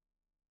executed.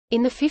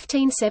 In the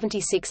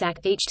 1576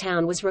 Act, each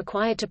town was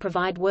required to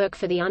provide work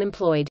for the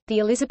unemployed. The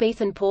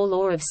Elizabethan Poor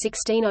Law of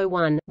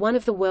 1601, one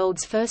of the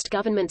world's first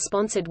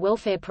government-sponsored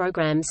welfare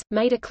programs,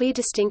 made a clear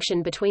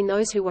distinction between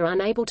those who were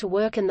unable to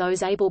work and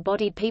those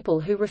able-bodied people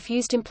who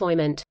refused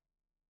employment.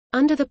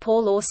 Under the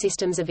poor law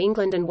systems of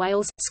England and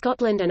Wales,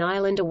 Scotland and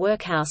Ireland, a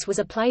workhouse was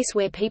a place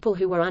where people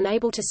who were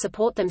unable to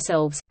support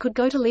themselves, could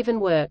go to live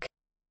and work.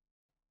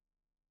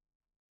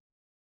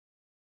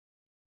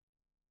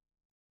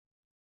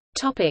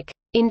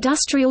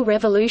 Industrial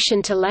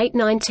Revolution to late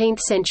 19th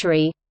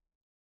century.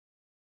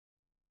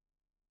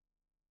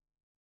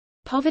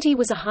 Poverty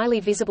was a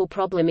highly visible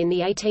problem in the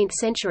 18th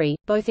century,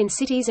 both in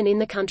cities and in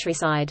the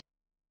countryside.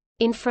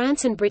 In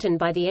France and Britain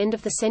by the end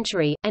of the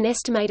century, an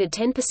estimated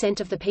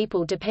 10% of the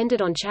people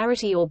depended on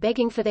charity or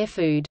begging for their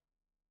food.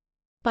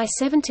 By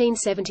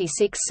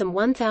 1776 some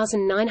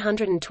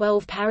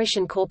 1,912 parish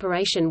and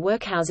corporation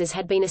workhouses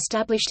had been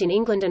established in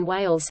England and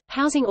Wales,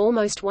 housing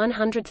almost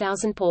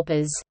 100,000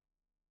 paupers.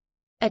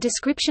 A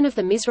description of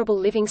the miserable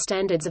living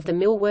standards of the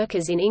mill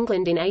workers in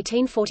England in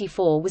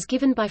 1844 was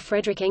given by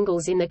Frederick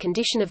Engels in The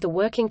Condition of the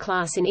Working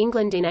Class in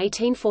England in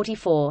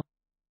 1844.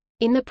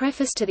 In the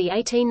preface to the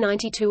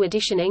 1892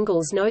 edition,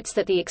 Engels notes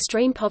that the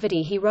extreme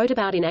poverty he wrote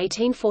about in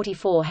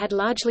 1844 had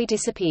largely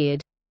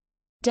disappeared.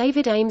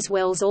 David Ames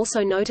Wells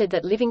also noted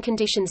that living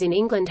conditions in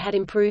England had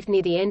improved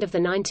near the end of the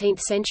 19th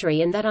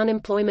century and that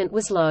unemployment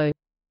was low.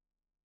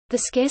 The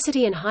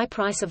scarcity and high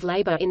price of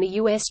labor in the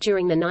U.S.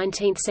 during the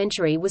 19th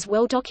century was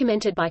well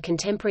documented by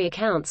contemporary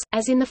accounts,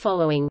 as in the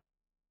following.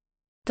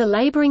 The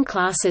laboring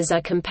classes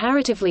are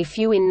comparatively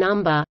few in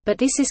number, but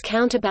this is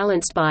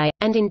counterbalanced by,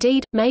 and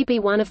indeed, may be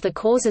one of the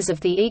causes of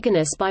the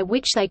eagerness by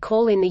which they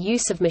call in the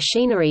use of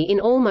machinery in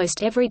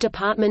almost every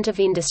department of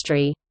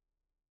industry.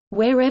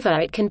 Wherever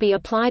it can be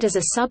applied as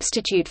a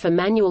substitute for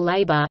manual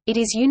labor, it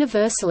is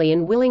universally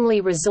and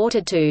willingly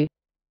resorted to.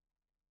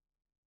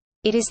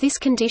 It is this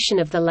condition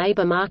of the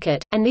labor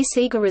market, and this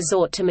eager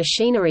resort to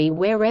machinery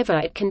wherever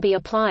it can be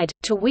applied,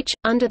 to which,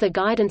 under the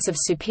guidance of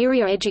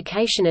superior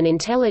education and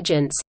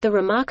intelligence, the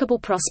remarkable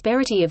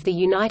prosperity of the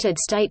United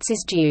States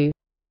is due.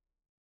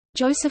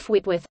 Joseph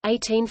Whitworth,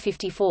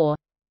 1854.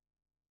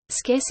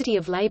 Scarcity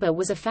of labor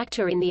was a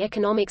factor in the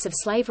economics of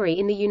slavery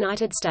in the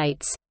United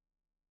States.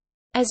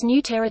 As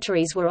new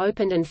territories were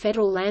opened and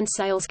federal land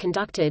sales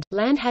conducted,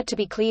 land had to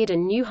be cleared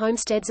and new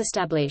homesteads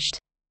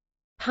established.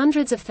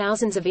 Hundreds of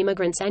thousands of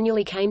immigrants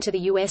annually came to the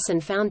U.S.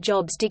 and found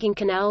jobs digging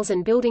canals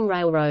and building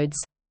railroads.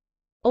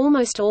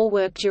 Almost all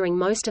work during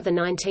most of the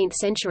 19th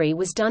century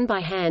was done by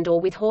hand or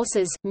with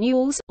horses,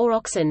 mules, or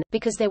oxen,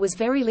 because there was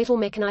very little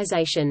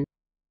mechanization.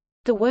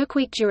 The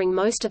workweek during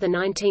most of the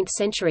 19th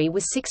century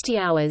was 60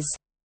 hours.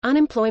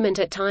 Unemployment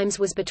at times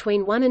was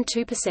between 1% and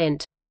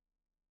 2%.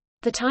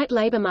 The tight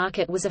labor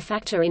market was a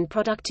factor in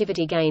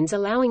productivity gains,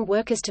 allowing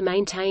workers to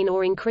maintain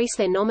or increase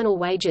their nominal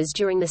wages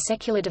during the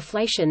secular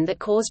deflation that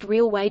caused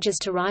real wages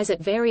to rise at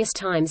various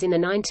times in the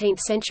 19th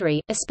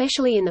century,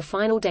 especially in the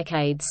final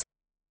decades.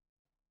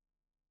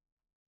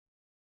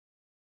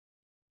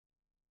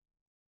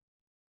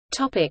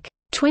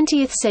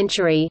 20th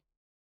century.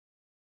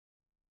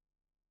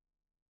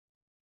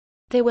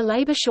 There were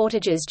labor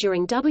shortages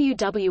during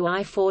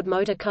WWI Ford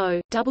Motor Co.,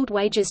 doubled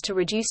wages to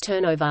reduce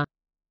turnover.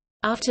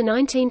 After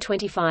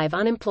 1925,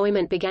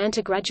 unemployment began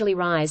to gradually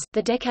rise.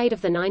 The decade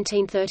of the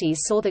 1930s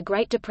saw the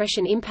Great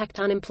Depression impact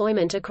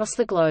unemployment across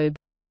the globe.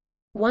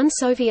 One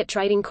Soviet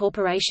trading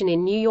corporation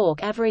in New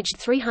York averaged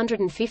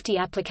 350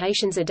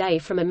 applications a day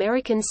from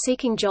Americans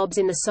seeking jobs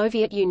in the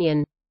Soviet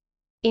Union.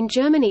 In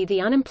Germany,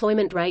 the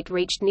unemployment rate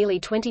reached nearly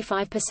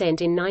 25%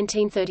 in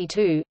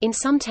 1932. In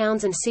some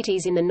towns and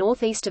cities in the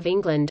northeast of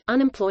England,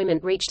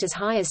 unemployment reached as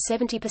high as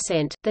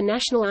 70%. The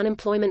national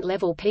unemployment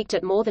level peaked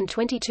at more than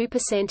 22%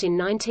 in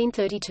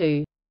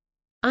 1932.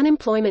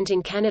 Unemployment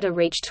in Canada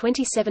reached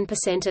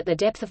 27% at the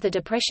depth of the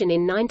Depression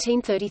in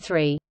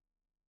 1933.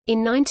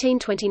 In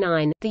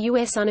 1929, the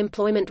U.S.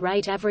 unemployment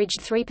rate averaged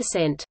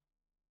 3%.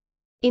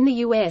 In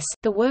the U.S.,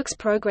 the Works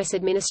Progress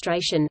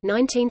Administration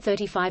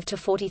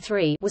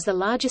 (1935–43) was the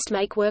largest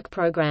make-work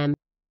program.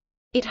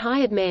 It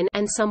hired men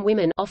and some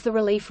women off the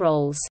relief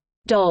rolls,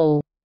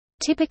 dole,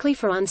 typically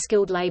for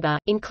unskilled labor.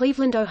 In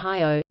Cleveland,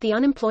 Ohio, the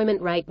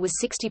unemployment rate was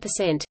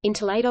 60%. In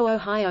Toledo,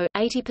 Ohio,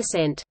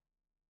 80%.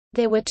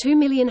 There were 2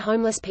 million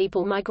homeless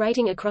people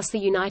migrating across the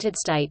United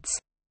States.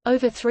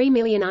 Over 3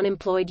 million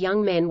unemployed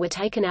young men were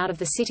taken out of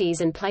the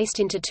cities and placed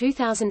into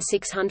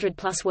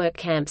 2,600+ work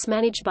camps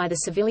managed by the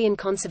Civilian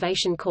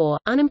Conservation Corps.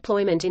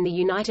 Unemployment in the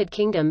United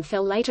Kingdom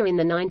fell later in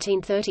the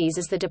 1930s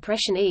as the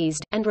Depression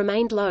eased, and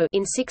remained low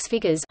in six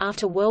figures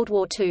after World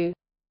War II.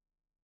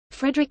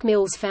 Frederick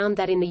Mills found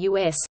that in the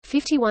U.S.,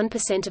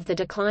 51% of the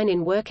decline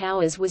in work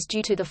hours was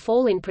due to the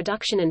fall in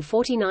production and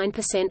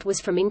 49% was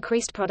from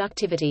increased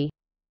productivity.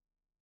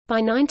 By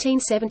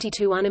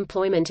 1972,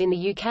 unemployment in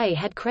the UK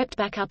had crept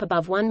back up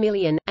above 1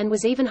 million, and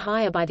was even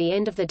higher by the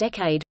end of the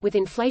decade, with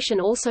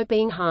inflation also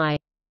being high.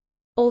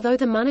 Although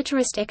the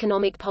monetarist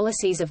economic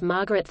policies of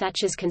Margaret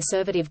Thatcher's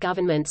Conservative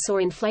government saw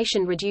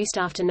inflation reduced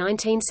after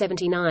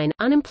 1979,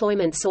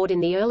 unemployment soared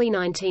in the early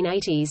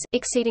 1980s,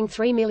 exceeding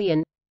 3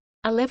 million,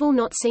 a level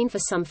not seen for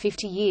some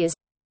 50 years,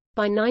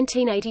 by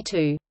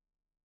 1982.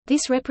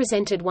 This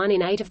represented 1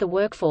 in 8 of the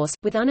workforce,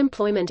 with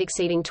unemployment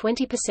exceeding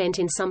 20%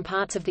 in some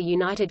parts of the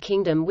United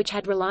Kingdom which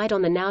had relied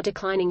on the now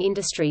declining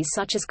industries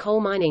such as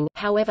coal mining.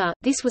 However,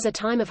 this was a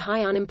time of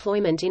high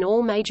unemployment in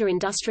all major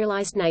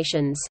industrialized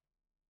nations.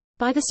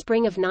 By the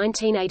spring of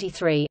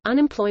 1983,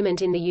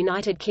 unemployment in the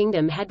United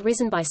Kingdom had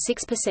risen by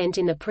 6%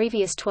 in the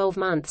previous 12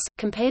 months,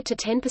 compared to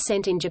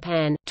 10% in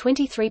Japan,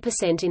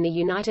 23% in the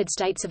United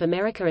States of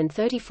America and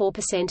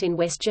 34% in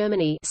West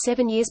Germany.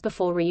 7 years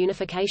before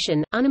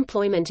reunification,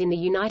 unemployment in the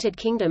United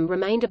Kingdom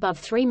remained above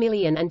 3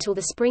 million until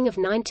the spring of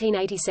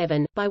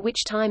 1987, by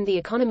which time the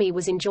economy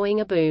was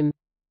enjoying a boom.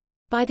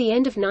 By the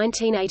end of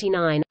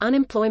 1989,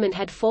 unemployment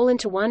had fallen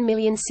to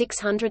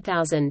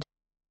 1,600,000.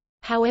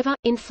 However,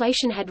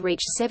 inflation had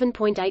reached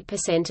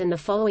 7.8% and the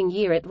following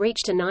year it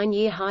reached a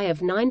 9-year high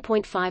of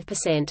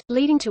 9.5%,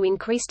 leading to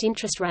increased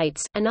interest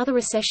rates. Another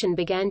recession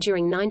began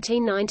during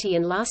 1990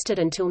 and lasted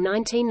until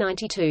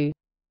 1992.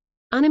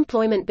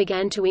 Unemployment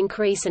began to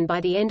increase and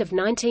by the end of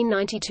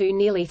 1992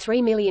 nearly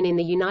 3 million in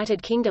the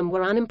United Kingdom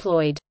were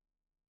unemployed.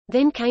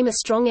 Then came a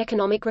strong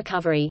economic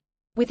recovery.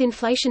 With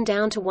inflation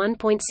down to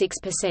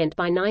 1.6%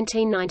 by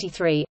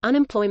 1993,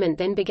 unemployment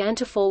then began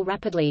to fall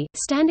rapidly,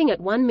 standing at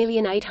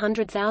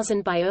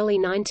 1,800,000 by early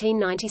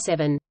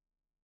 1997.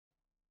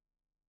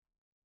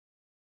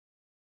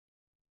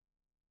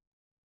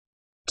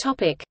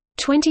 Topic: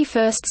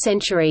 21st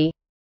century.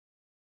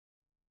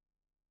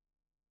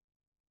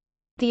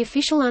 The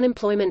official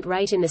unemployment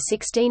rate in the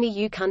 16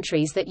 EU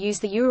countries that use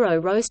the euro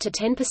rose to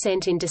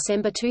 10% in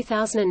December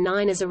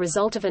 2009 as a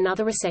result of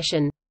another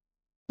recession.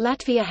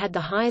 Latvia had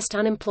the highest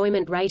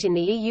unemployment rate in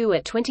the EU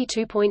at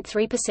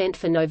 22.3%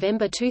 for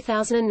November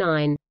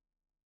 2009.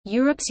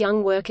 Europe's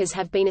young workers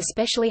have been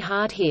especially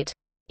hard hit.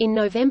 In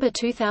November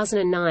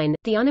 2009,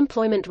 the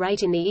unemployment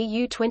rate in the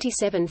EU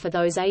 27 for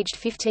those aged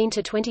 15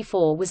 to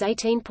 24 was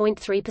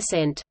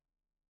 18.3%.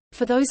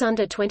 For those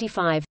under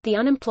 25, the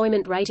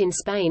unemployment rate in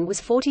Spain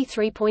was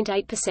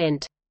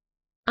 43.8%.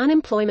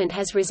 Unemployment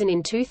has risen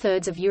in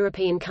two-thirds of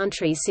European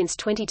countries since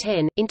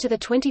 2010. Into the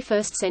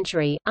 21st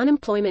century,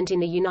 unemployment in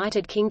the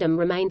United Kingdom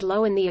remained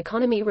low and the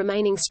economy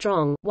remaining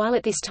strong, while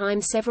at this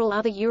time several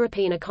other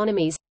European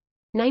economies,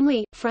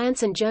 namely,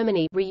 France and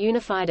Germany,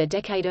 reunified a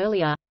decade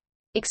earlier,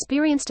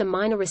 experienced a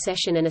minor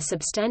recession and a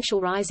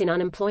substantial rise in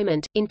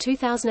unemployment. In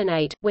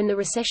 2008, when the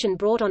recession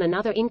brought on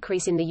another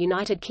increase in the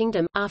United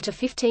Kingdom, after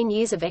 15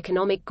 years of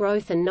economic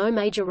growth and no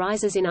major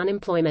rises in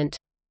unemployment.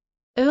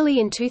 Early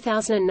in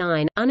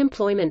 2009,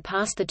 unemployment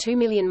passed the 2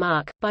 million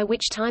mark, by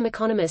which time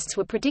economists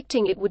were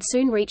predicting it would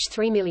soon reach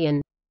 3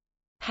 million.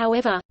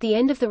 However, the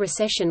end of the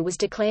recession was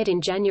declared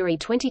in January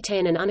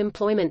 2010 and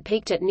unemployment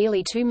peaked at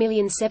nearly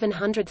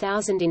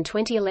 2,700,000 in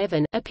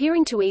 2011,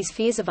 appearing to ease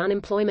fears of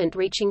unemployment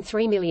reaching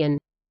 3 million.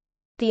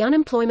 The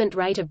unemployment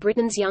rate of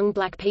Britain's young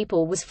black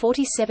people was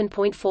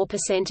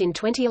 47.4% in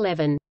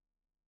 2011.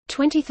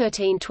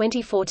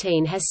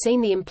 2013-2014 has seen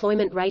the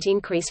employment rate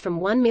increase from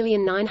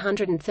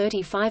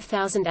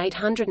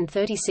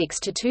 1,935,836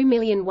 to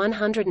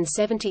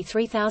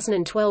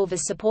 2,173,012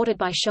 as supported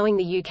by showing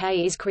the UK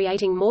is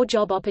creating more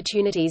job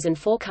opportunities and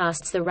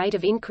forecasts the rate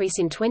of increase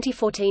in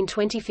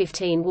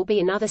 2014-2015 will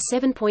be another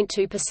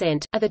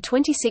 7.2%. A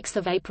 26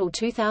 April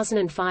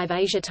 2005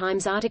 Asia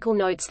Times article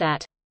notes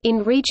that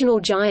in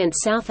regional giant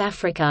South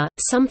Africa,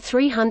 some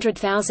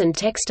 300,000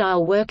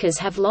 textile workers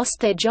have lost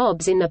their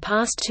jobs in the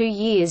past 2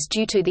 years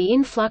due to the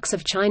influx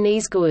of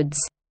Chinese goods.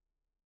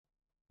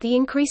 The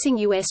increasing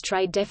U.S.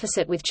 trade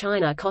deficit with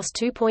China cost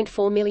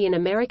 2.4 million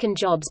American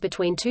jobs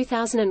between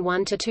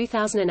 2001 to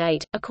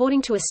 2008,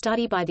 according to a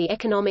study by the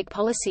Economic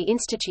Policy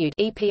Institute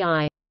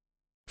 (EPI).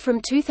 From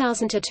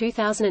 2000 to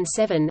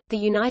 2007, the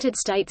United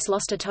States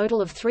lost a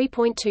total of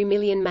 3.2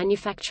 million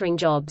manufacturing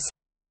jobs.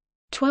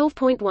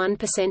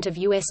 12.1% of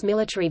U.S.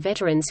 military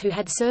veterans who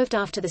had served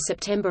after the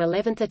September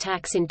 11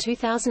 attacks in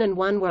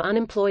 2001 were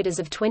unemployed as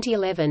of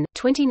 2011.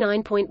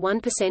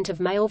 29.1% of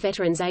male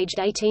veterans aged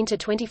 18 to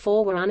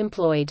 24 were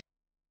unemployed.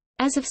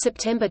 As of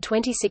September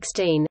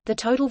 2016, the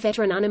total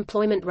veteran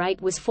unemployment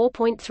rate was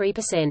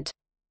 4.3%.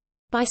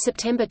 By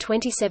September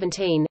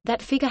 2017,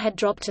 that figure had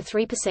dropped to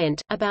 3%.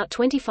 About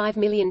 25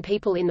 million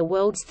people in the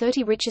world's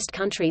 30 richest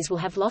countries will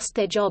have lost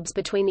their jobs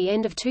between the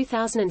end of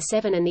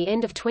 2007 and the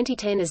end of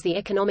 2010 as the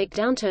economic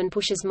downturn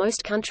pushes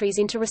most countries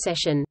into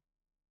recession.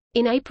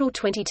 In April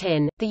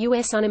 2010, the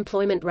U.S.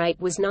 unemployment rate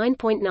was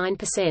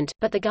 9.9%,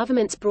 but the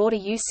government's broader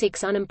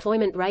U6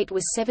 unemployment rate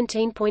was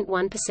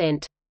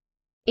 17.1%.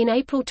 In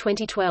April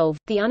 2012,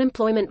 the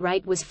unemployment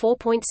rate was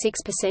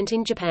 4.6%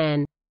 in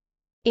Japan.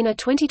 In a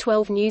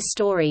 2012 news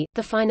story,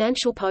 The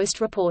Financial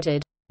Post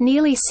reported,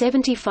 "Nearly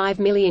 75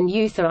 million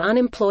youth are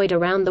unemployed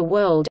around the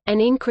world, an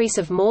increase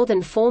of more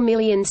than 4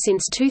 million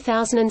since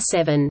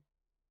 2007.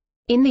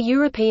 In the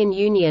European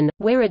Union,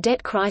 where a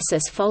debt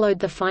crisis followed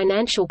the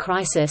financial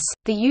crisis,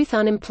 the youth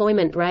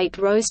unemployment rate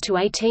rose to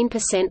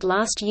 18%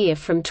 last year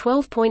from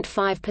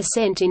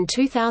 12.5% in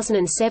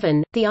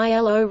 2007, the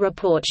ILO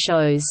report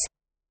shows."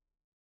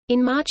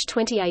 In March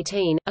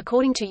 2018,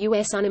 according to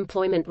U.S.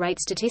 unemployment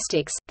rate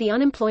statistics, the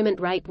unemployment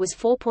rate was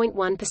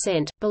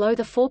 4.1%, below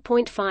the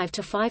 4.5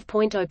 to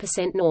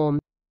 5.0%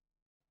 norm.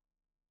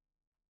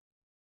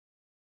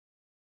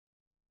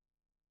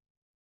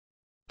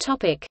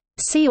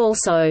 See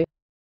also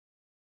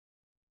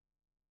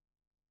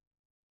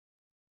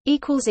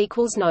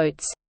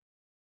Notes